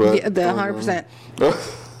 But, Yeah, the 100%.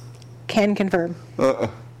 Can confirm.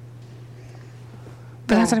 But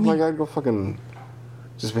that's what I mean. Like, I'd go fucking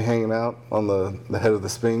just be hanging out on the head of the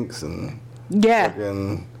Sphinx and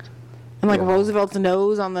fucking... And like Roosevelt's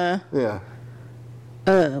nose on the... Yeah.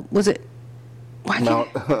 Was it... Mount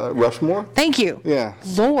Rushmore? Thank you. Yeah.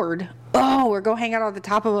 Lord. Oh, or go hang out at the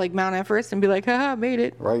top of like Mount Everest and be like, haha, made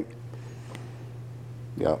it. Right.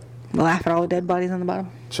 Yeah. Laugh at all the dead bodies on the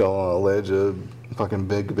bottom. Chill on a ledge of fucking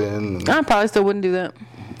Big Ben. And I probably still wouldn't do that.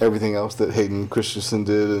 everything else that Hayden Christensen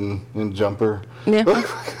did in Jumper. Yeah.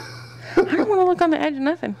 I don't want to look on the edge of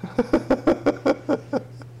nothing.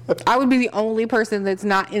 I would be the only person that's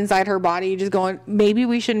not inside her body just going, maybe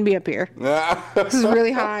we shouldn't be up here. This is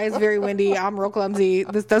really high. It's very windy. I'm real clumsy.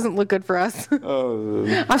 This doesn't look good for us.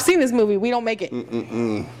 I've seen this movie. We don't make it.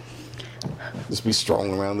 Just be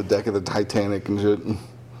strolling around the deck of the Titanic and shit.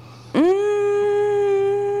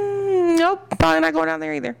 Nope. Probably not going down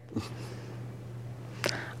there either.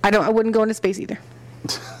 I wouldn't go into space either.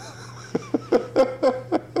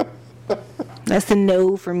 That's a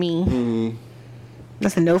no for me. Mm-hmm.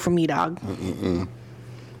 That's a no for me, dog.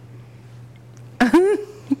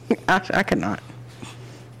 I could not.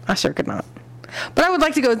 I sure could not. But I would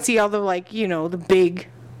like to go and see all the, like, you know, the big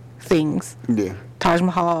things. Yeah. Taj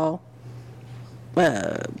Mahal.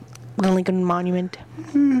 The Lincoln Monument.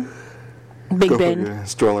 Big Ben.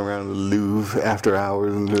 Stroll around the Louvre after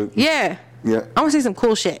hours and shit. Yeah. Yeah. I want to see some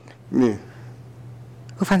cool shit. Yeah.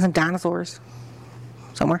 Go find some dinosaurs.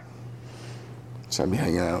 Somewhere. Should I be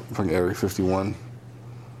hanging out from Area 51?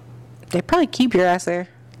 They probably keep your ass there.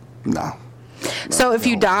 No. So if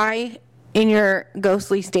you die in your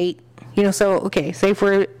ghostly state, you know, so, okay, say if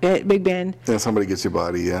we're at Big Ben. Then somebody gets your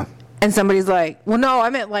body, yeah. And somebody's like, well, no, I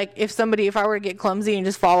meant like if I were to get clumsy and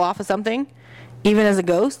just fall off of something, even as a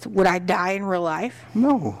ghost, would I die in real life?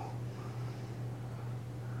 No.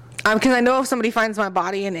 Because I know if somebody finds my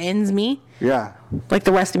body and ends me, yeah, like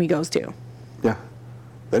the rest of me goes too. Yeah.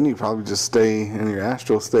 Then you probably just stay in your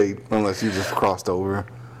astral state unless you just crossed over.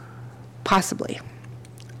 Possibly.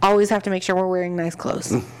 Always have to make sure we're wearing nice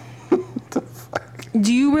clothes. What the fuck?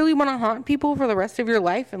 Do you really want to haunt people for the rest of your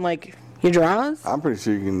life and like your draws? I'm pretty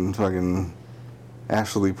sure you can fucking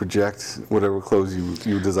astrally project whatever clothes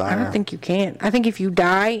you desire. I don't think you can. I think if you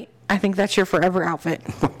die, I think that's your forever outfit.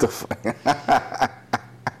 What the fuck?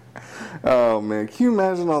 Oh man, can you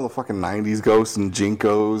imagine all the fucking 90s ghosts and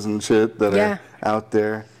Jinkos and shit that are out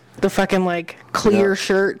there? The fucking like clear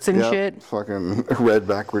shirts and shit. Fucking red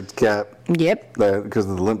backwards cap. Yep. Because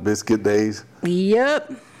of the Limp Bizkit days.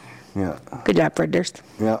 Yep. Yeah. Good job, Fred Durst.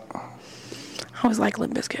 Yeah. I always like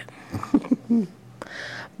Limp Bizkit.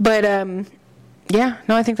 But yeah,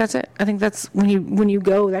 no, I think that's it. I think that's when you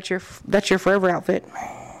go, that's your forever outfit.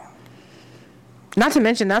 Not to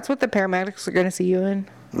mention that's what the paramedics are going to see you in.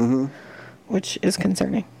 Mm-hmm. Which is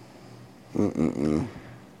concerning. Because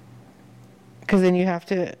then you have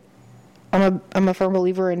to. I'm a firm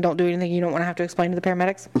believer in don't do anything you don't want to have to explain to the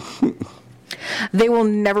paramedics. They will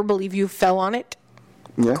never believe you fell on it.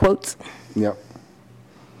 Yeah. Quotes. Yep.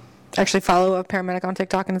 Actually follow a paramedic on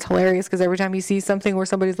TikTok and it's hilarious because every time you see something where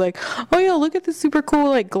somebody's like, oh yeah, look at this super cool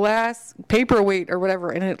like glass paperweight or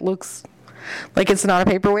whatever, and it looks like it's not a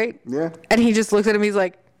paperweight. Yeah. And he just looks at him, he's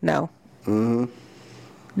like, no. Mm-hmm.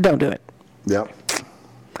 Don't do it. Yep.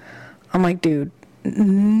 I'm like, dude,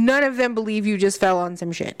 none of them believe you just fell on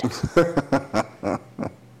some shit.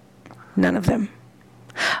 None of them.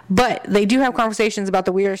 But they do have conversations about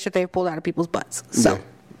the weirdest shit they've pulled out of people's butts. So,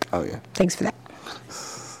 oh yeah. Thanks for that.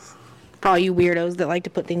 For all you weirdos that like to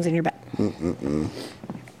put things in your butt.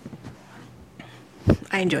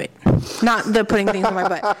 I enjoy it. Not the putting things in my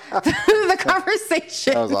butt. The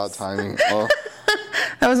conversation. That was odd timing. Oh.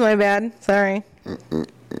 That was my bad. Sorry.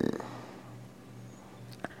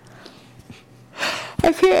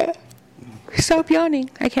 I can't stop yawning.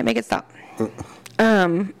 I can't make it stop.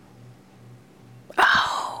 Oh.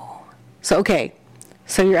 So, okay.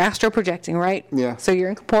 So you're astral projecting, right? Yeah. So you're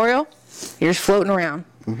incorporeal. You're just floating around.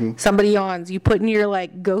 Mm-hmm. Somebody yawns. You putting your,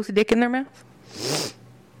 like, ghost dick in their mouth?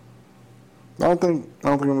 I don't think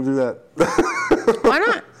I'm gonna do that. Why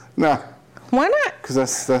not? Nah. Why not? Because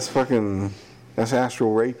that's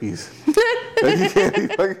astral rapies. You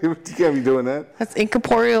can't be doing that. That's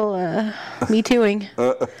incorporeal me tooing.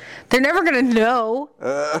 They're never gonna know.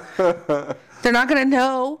 They're not gonna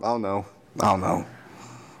know. I'll know.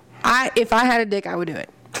 If I had a dick, I would do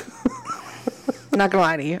it. I'm not gonna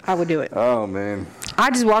lie to you. I would do it. Oh man.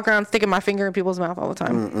 I just walk around sticking my finger in people's mouth all the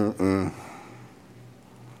time.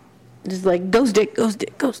 Just like ghost dick.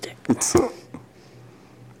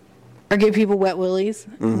 Or give people wet willies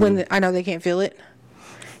when I know they can't feel it.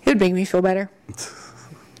 It would make me feel better.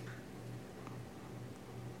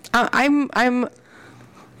 I'm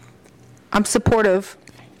supportive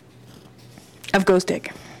of ghost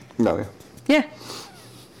dick. No. Yeah.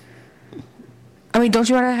 I mean, don't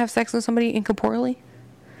you want to have sex with somebody incorporeally?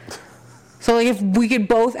 So, like, if we could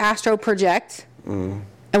both astro project, and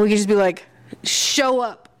we could just be like, show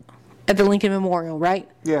up at the Lincoln Memorial, right?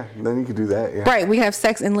 Yeah, then you could do that, yeah. Right, we could have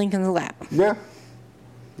sex in Lincoln's lap. Yeah.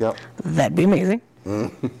 Yep. That'd be amazing.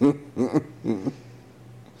 I'm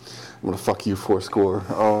gonna fuck you 4 score.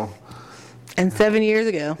 Oh. And 7 years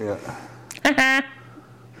ago. Yeah.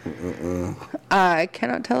 I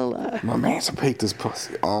cannot tell a lie. My emancipate this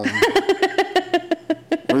pussy. Oh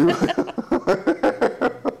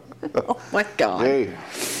my god. Hey.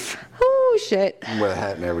 Oh shit. With a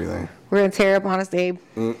hat and everything. We're gonna tear up Honest Abe.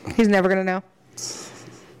 He's never gonna know.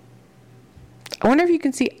 I wonder if you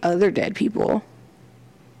can see other dead people.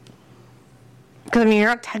 Because, I mean, you're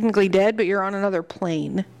not technically dead, but you're on another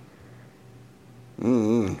plane.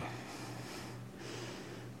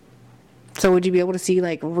 So would you be able to see,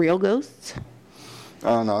 like, real ghosts?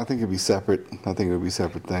 Oh, no, I think it'd be separate. I think it would be a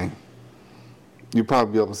separate thing. You'd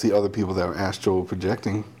probably be able to see other people that are astral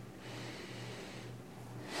projecting.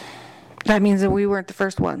 That means that we weren't the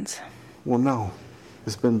first ones. Well, no.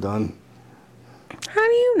 It's been done. How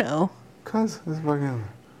do you know? Because it's fucking...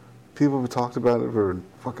 People have talked about it for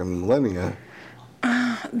fucking millennia.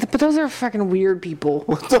 But those are fucking weird people.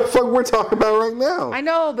 What the fuck we're talking about right now? I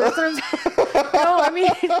know, but that's what I'm saying. No, I mean...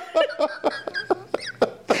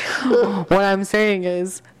 What I'm saying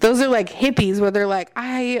is, those are like hippies where they're like,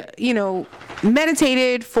 I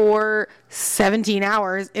meditated for 17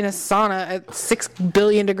 hours in a sauna at 6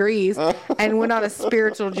 billion degrees and went on a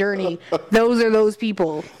spiritual journey. Those are those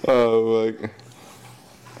people. Oh, like...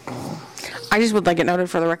 I just would like it noted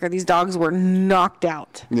for the record, these dogs were knocked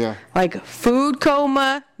out. Yeah. Like, food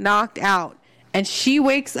coma, knocked out. And she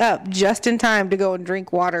wakes up just in time to go and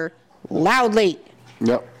drink water loudly.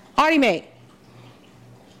 Yep. Audie mate.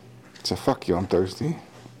 So fuck you, I'm thirsty.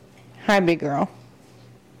 Hi, big girl.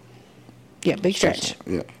 Yeah, big stretch.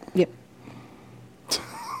 Yeah. Yep.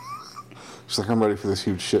 She's like, I'm ready for this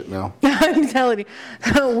huge shit now. I'm telling you.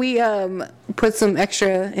 So we put some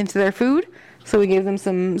extra into their food. So we gave them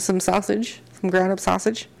some sausage, some ground up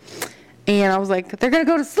sausage. And I was like, they're going to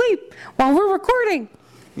go to sleep while we're recording.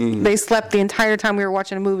 Mm-hmm. They slept the entire time we were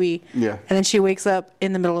watching a movie. Yeah. And then she wakes up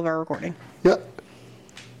in the middle of our recording. Yep.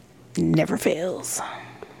 Never fails.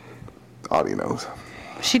 Audie knows.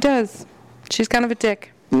 She does. She's kind of a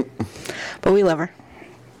dick. But we love her.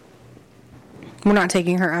 We're not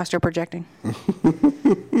taking her astro projecting.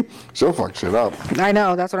 She'll fuck shit up. I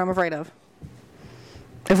know. That's what I'm afraid of.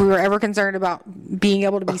 If we were ever concerned about being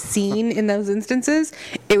able to be seen in those instances,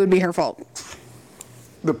 it would be her fault.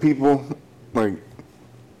 The people, like,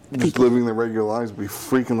 just living their regular lives would be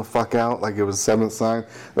freaking the fuck out like it was seventh sign.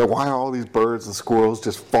 Like, why are all these birds and squirrels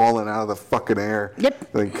just falling out of the fucking air? Yep.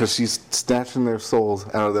 Like, because she's snatching their souls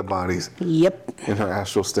out of their bodies. Yep. In her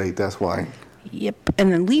astral state, that's why. Yep.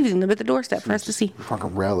 And then leaving them at the doorstep for us to see.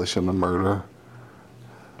 Fucking relish in the murder.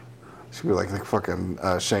 She'd be like the fucking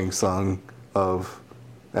Shang Tsung of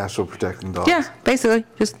astral protecting dogs. Yeah, basically.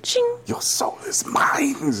 Just shing. Your soul is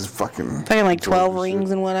mine. Just fucking like 12 rings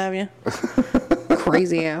shit. And what have you.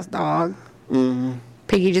 Crazy ass dog. Mm-hmm.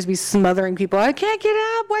 Piggy just be smothering people. I can't get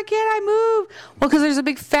up. Why can't I move? Well, because there's a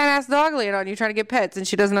big fat ass dog laying on you trying to get pets, and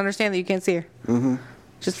she doesn't understand that you can't see her. Mm-hmm.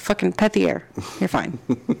 Just fucking pet the air. You're fine.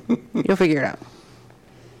 You'll figure it out.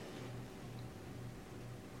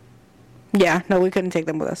 Yeah, no, we couldn't take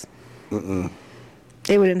them with us. Mm-mm.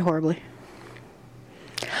 It would end horribly.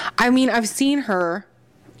 I mean, I've seen her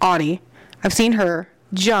Audie. I've seen her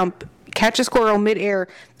jump, catch a squirrel midair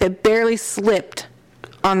that barely slipped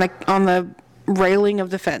on the railing of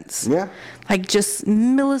the fence. Yeah. Like just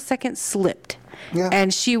milliseconds slipped. Yeah.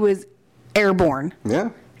 And she was airborne. Yeah.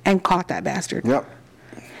 And caught that bastard. Yep.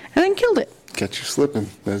 And then killed it. Catch you slipping.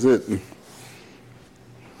 That's it.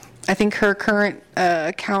 I think her current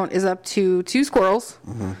count is up to 2 squirrels,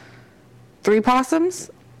 3 possums,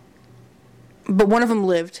 but one of them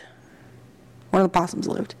lived. One of the possums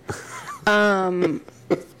lived.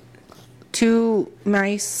 2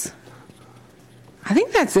 mice. I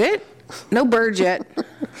think that's it. No birds yet.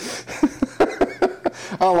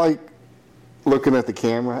 I like looking at the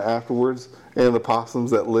camera afterwards and the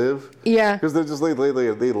possums that live. Yeah. Because they just lay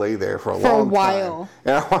there for a long while. time.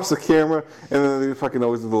 And I watch the camera, and then they fucking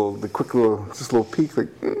always do the quick little peek, like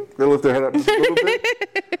they lift their head up just a little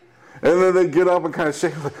bit. And then they get up and kind of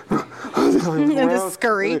shake, like, and just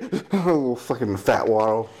scurry. A little fucking fat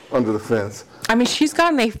waddle under the fence. I mean, she's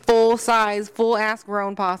gotten a full-size, full-ass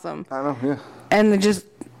grown possum. I know, yeah. And they just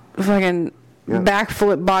fucking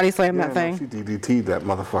backflip body slam that thing. She DDT'd that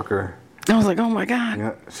motherfucker. I was like, oh my God.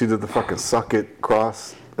 Yeah, she did the fucking suck it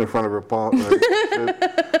cross in front of her paw.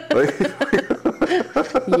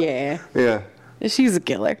 Yeah. Yeah. She's a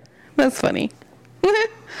killer. That's funny.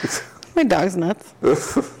 My dog's nuts.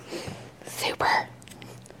 Super.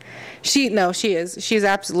 She is. She's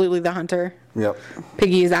absolutely the hunter. Yep.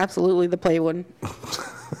 Piggy is absolutely the play one.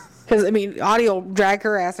 Because, I mean, Audie will drag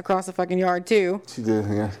her ass across the fucking yard, too. She did,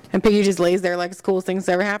 yeah. And Piggy just lays there like it's the coolest thing that's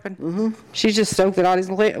ever happened. Mm-hmm. She's just stoked that Audie's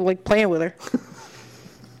playing with her.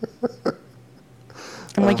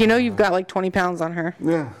 I'm like, you've got like 20 pounds on her.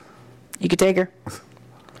 Yeah. You could take her.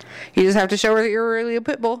 You just have to show her that you're really a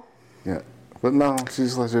pit bull. Yeah. But no, she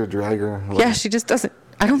just lets her drag her. Yeah, she just doesn't.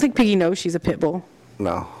 I don't think Piggy knows she's a pit bull.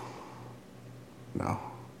 No.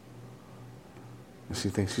 She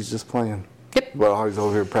thinks she's just playing. Yep. But Audie's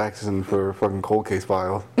over here practicing for a fucking cold case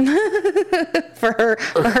file. for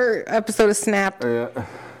her episode of Snap. Yeah.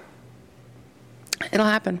 It'll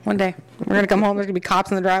happen one day. We're going to come home. There's going to be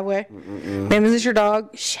cops in the driveway. Ma'am, is this your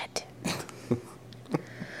dog? Shit.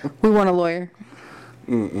 We want a lawyer.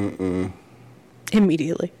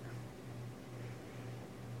 Immediately.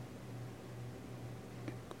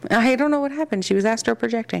 I don't know what happened. She was astro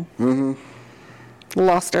projecting.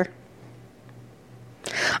 Lost her.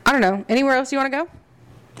 I don't know. Anywhere else you want to go?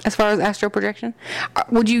 As far as astro projection?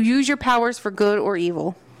 Would you use your powers for good or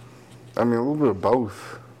evil? I mean, a little bit of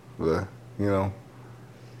both. But, yeah.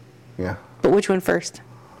 But which one first?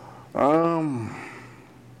 Like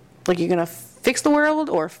you're going to fix the world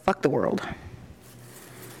or fuck the world?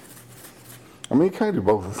 I mean, you kind of do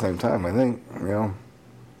both at the same time, I think,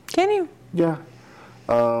 Can you? Yeah.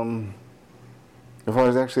 If I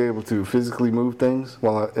was actually able to physically move things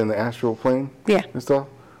while in the astral plane and stuff,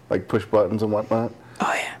 like push buttons and whatnot.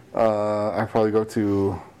 Oh, yeah. I'd probably go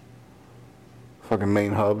to fucking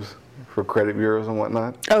main hubs for credit bureaus and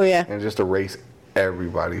whatnot. Oh, yeah. And just erase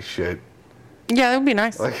everybody's shit. Yeah, that would be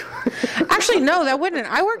nice. Actually, no, that wouldn't.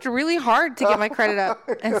 I worked really hard to get my credit up.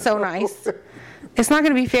 It's so nice. It's not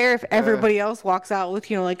going to be fair if everybody else walks out with,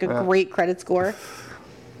 like a great credit score.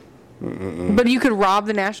 But you could rob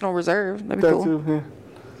the National Reserve. That'd be cool. Too, yeah.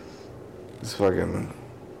 Just fucking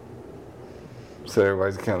set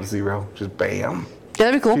everybody's account to 0. Just bam. Yeah,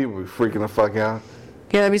 that'd be cool. People be freaking the fuck out.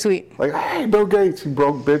 Yeah, that'd be sweet. Like, hey, Bill Gates, you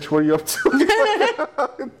broke bitch. What are you up to?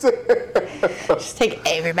 Just take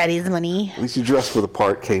everybody's money. At least you dressed for the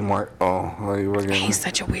part, Kmart. Oh, you were He's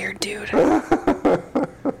such a weird dude.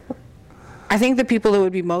 I think the people that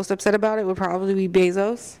would be most upset about it would probably be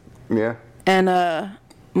Bezos. Yeah. And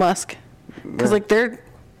Musk. Because,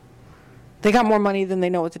 they got more money than they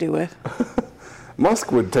know what to do with.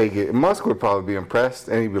 Musk would take it. Musk would probably be impressed,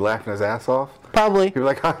 and he'd be laughing his ass off. Probably. He'd be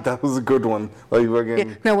like, that was a good one.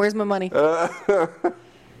 No, where's my money?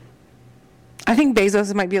 I think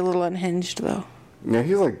Bezos might be a little unhinged, though. Yeah,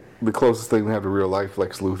 he's like the closest thing we have to real life,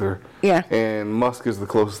 Lex Luthor. Yeah. And Musk is the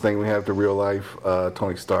closest thing we have to real life,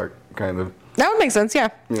 Tony Stark, kind of. That would make sense, yeah.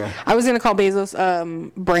 Yeah. I was going to call Bezos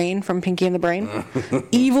Brain from Pinky and the Brain.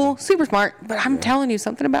 Evil, super smart, but I'm telling you,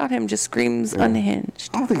 something about him just screams unhinged.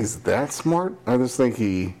 I don't think he's that smart. I just think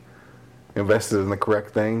he invested in the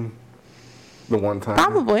correct thing the one time.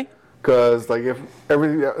 Probably. Because,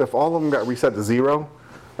 if all of them got reset to 0,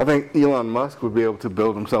 I think Elon Musk would be able to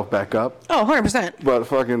build himself back up. Oh, 100%. But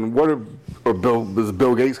fucking, is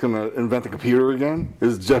Bill Gates going to invent the computer again?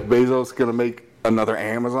 Is Jeff Bezos going to make another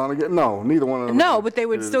Amazon again? No, neither one of them. No, but they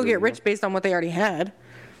would still get rich based on what they already had.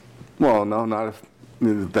 Well, no, not if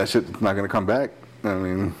that shit's not going to come back. I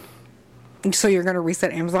mean. So you're going to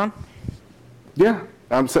reset Amazon? Yeah.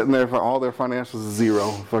 I'm sitting there for all their financials is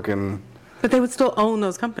zero. Fucking. But they would still own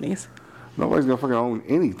those companies. Nobody's gonna fucking own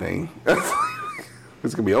anything.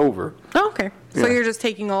 It's gonna be over. Oh, okay. So you're just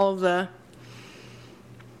taking all of the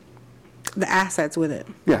assets with it.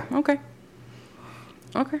 Yeah. Okay.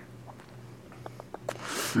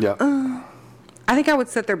 Yeah. I think I would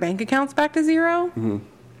set their bank accounts back to zero. Mm-hmm.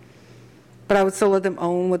 But I would still let them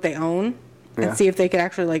own what they own and see if they could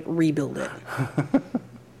actually like rebuild it.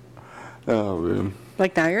 Oh man.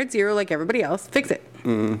 Like now you're at zero like everybody else. Fix it.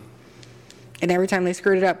 Mm-hmm. And every time they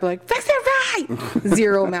screwed it up, they're like, fix it right!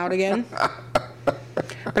 Zero them out again.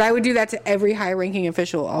 But I would do that to every high-ranking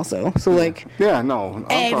official also. So like, no,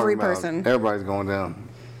 every person. Everybody's going down.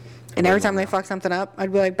 And every time they fuck something up,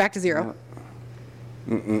 I'd be like, back to zero.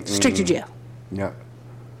 Straight to jail. Yeah.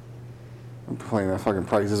 I'm playing that fucking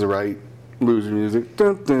Price is Right loser music.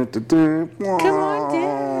 Dun, dun, dun, dun. Come on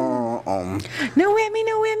down. No whammy,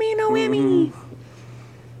 no whammy, no whammy.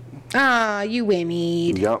 Ah, you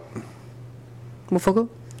whammied. Yep. Mofogo?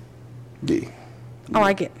 Yeah. I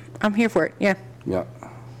like it. I'm here for it. Yeah. Yep.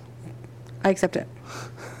 I accept it.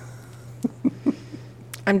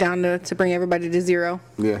 I'm down to bring everybody to zero.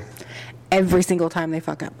 Yeah. Every single time they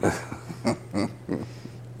fuck up.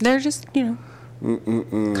 They're just,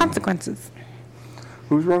 consequences.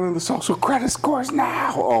 Who's running the social credit scores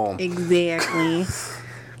now? Oh. Exactly.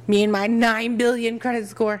 Me and my 9 billion credit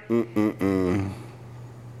score.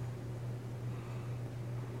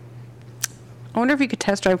 I wonder if you could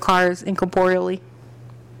test drive cars incorporeally.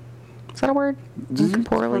 Is that a word?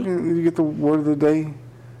 Incorporeally? Did you get the word of the day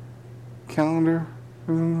calendar?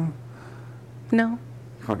 No.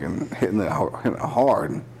 Fucking hitting it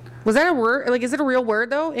hard. Was that a word? Like, is it a real word,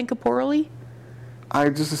 though? Incorporeally? I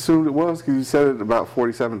just assumed it was because you said it about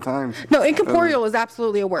 47 times. No, incorporeal is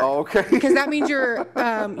absolutely a word. Oh, okay. Because that means you're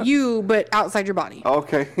you, but outside your body.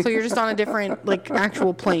 Okay. So you're just on a different, like,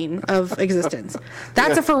 actual plane of existence.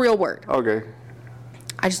 That's a for real word. Okay.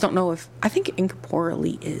 I just don't know if... I think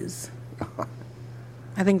incorporeally is.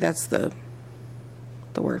 I think that's the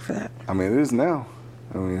word for that. I mean, it is now.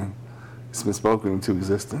 I mean, it's been spoken into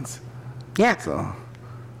existence. Yeah. So...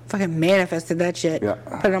 Fucking manifested that shit. Yeah.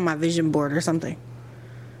 Put it on my vision board or something.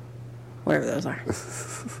 Whatever those are.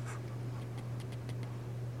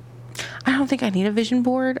 I don't think I need a vision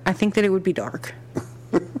board. I think that it would be dark.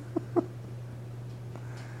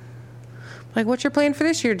 Like, what's your plan for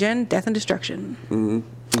this year, Jen? Death and destruction.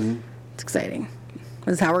 It's exciting.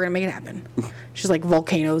 This is how we're going to make it happen. It's just like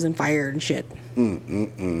volcanoes and fire and shit.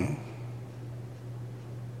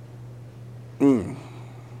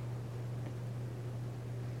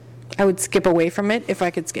 I would skip away from it if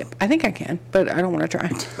I could skip. I think I can, but I don't want to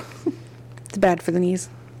try. It's bad for the knees.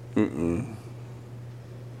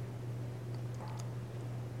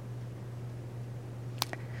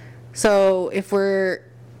 So if we're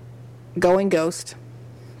going ghost,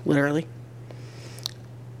 literally,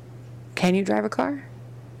 can you drive a car?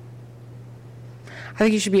 I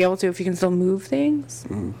think you should be able to if you can still move things.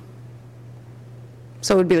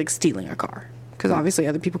 So it would be like stealing a car, because obviously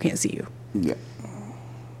other people can't see you. Yeah.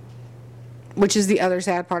 Which is the other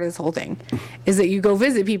sad part of this whole thing, is that you go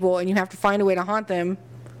visit people and you have to find a way to haunt them,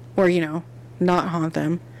 or, not haunt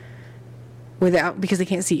them, because they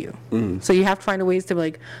can't see you. So you have to find ways to,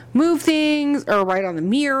 like, move things, or write on the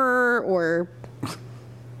mirror, or,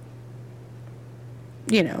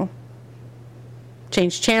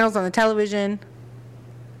 change channels on the television.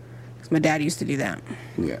 Because my dad used to do that.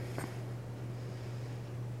 Yeah.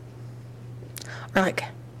 Or, like,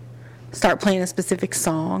 start playing a specific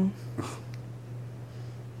song.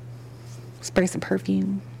 Spray some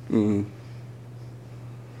perfume. Do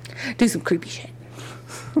some creepy shit.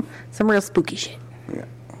 Some real spooky shit. Yeah.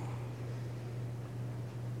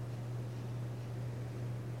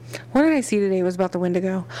 What did I see today was about the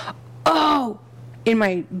Wendigo? Oh! In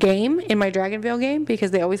my Dragonvale game, because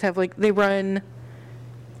they always have, like, they run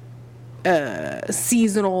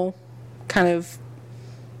seasonal kind of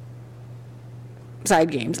side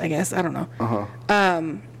games, I guess. I don't know.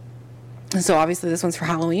 So obviously this one's for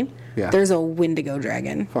Halloween. Yeah. There's a Wendigo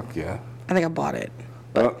dragon. Fuck yeah. I think I bought it.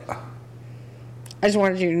 But I just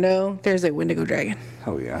wanted you to know there's a Wendigo dragon.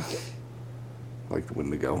 Hell yeah. I like the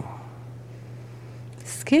Wendigo.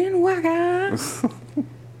 Skinwalker.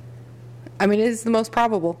 I mean, it is the most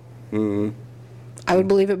probable. I would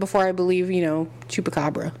believe it before I believe,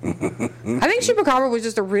 Chupacabra. I think Chupacabra was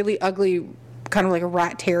just a really ugly, kind of like a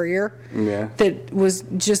rat terrier. Yeah. That was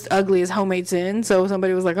just ugly as homemade sin. So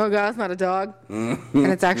somebody was like, oh God, it's not a dog. And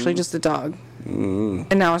it's actually just a dog.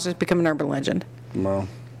 And now it's just become an urban legend. No.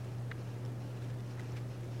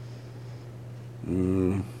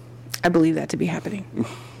 I believe that to be happening.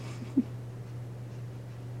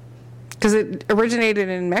 Because it originated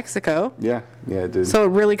in Mexico. Yeah, it did. So it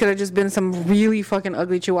really could have just been some really fucking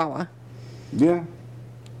ugly chihuahua. Yeah.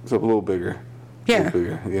 It's a little bigger. Yeah. A little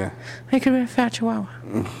bigger, yeah. It could have been a fat chihuahua.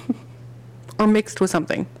 Or mixed with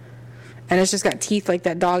something. And it's just got teeth like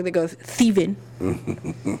that dog that goes thieving.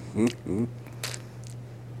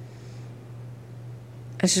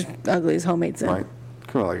 It's just ugly as homemade sin. Right.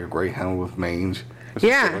 Kind of like a greyhound with mange.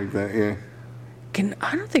 Yeah. Like that, yeah.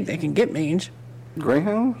 I don't think they can get mange.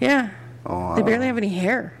 Greyhound? Yeah. Oh, They barely have any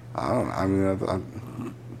hair. Doesn't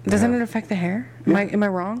it affect the hair? Yeah. Am I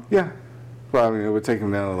wrong? Yeah. Well, I mean, it would take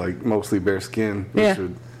them down to like mostly bare skin. Yeah.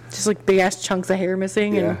 Just like big ass chunks of hair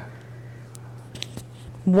missing and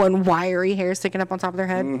one wiry hair sticking up on top of their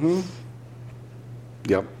head. Mm-hmm.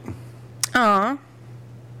 Yep. Aw.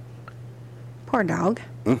 Poor dog.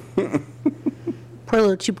 Poor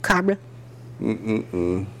little chupacabra.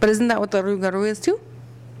 But isn't that what the rougarou is too?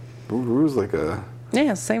 Rougarou's like a...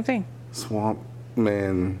 Yeah, same thing. Swamp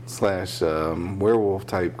man / werewolf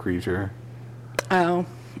type creature. Oh,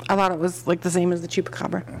 I thought it was like the same as the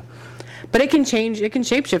chupacabra. Yeah. But it can change. It can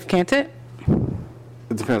shapeshift, can't it?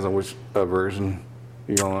 It depends on which version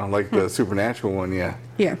you're on. Like the supernatural one, yeah.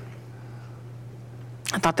 Yeah.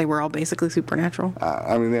 I thought they were all basically supernatural.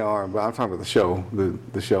 I mean, they are, but I'm talking about the show.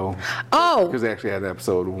 The show. Oh. Because they actually had an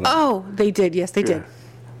episode 1. Oh, they did. Yes, they did.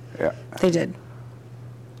 Yeah. They did.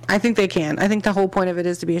 I think they can. I think the whole point of it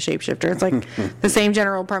is to be a shapeshifter. It's like the same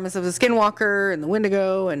general premise of the Skinwalker and the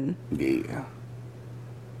Wendigo and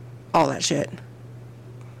all that shit.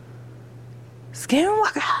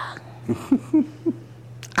 Skinwalker.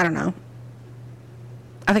 I don't know.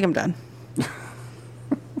 I think I'm done.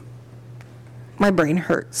 My brain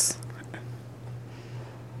hurts.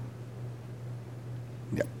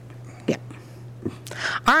 Yep. Yeah.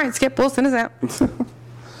 All right, Skip, we'll send us out.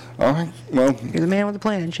 All right. Well, you're the man with the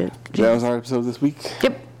plan and shit. That was our episode this week.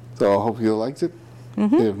 Yep. So I hope you liked it.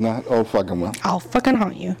 Mm-hmm. If not, oh fucking well. I'll fucking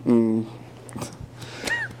haunt you.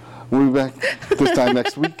 We'll be back this time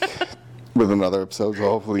next week with another episode. So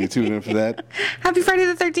hopefully you tune in for that. Happy Friday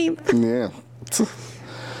the 13th. Yeah.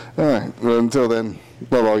 All right. Well, until then,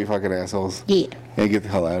 love all you fucking assholes. Yeah. And get the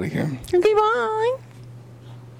hell out of here. Okay, bye.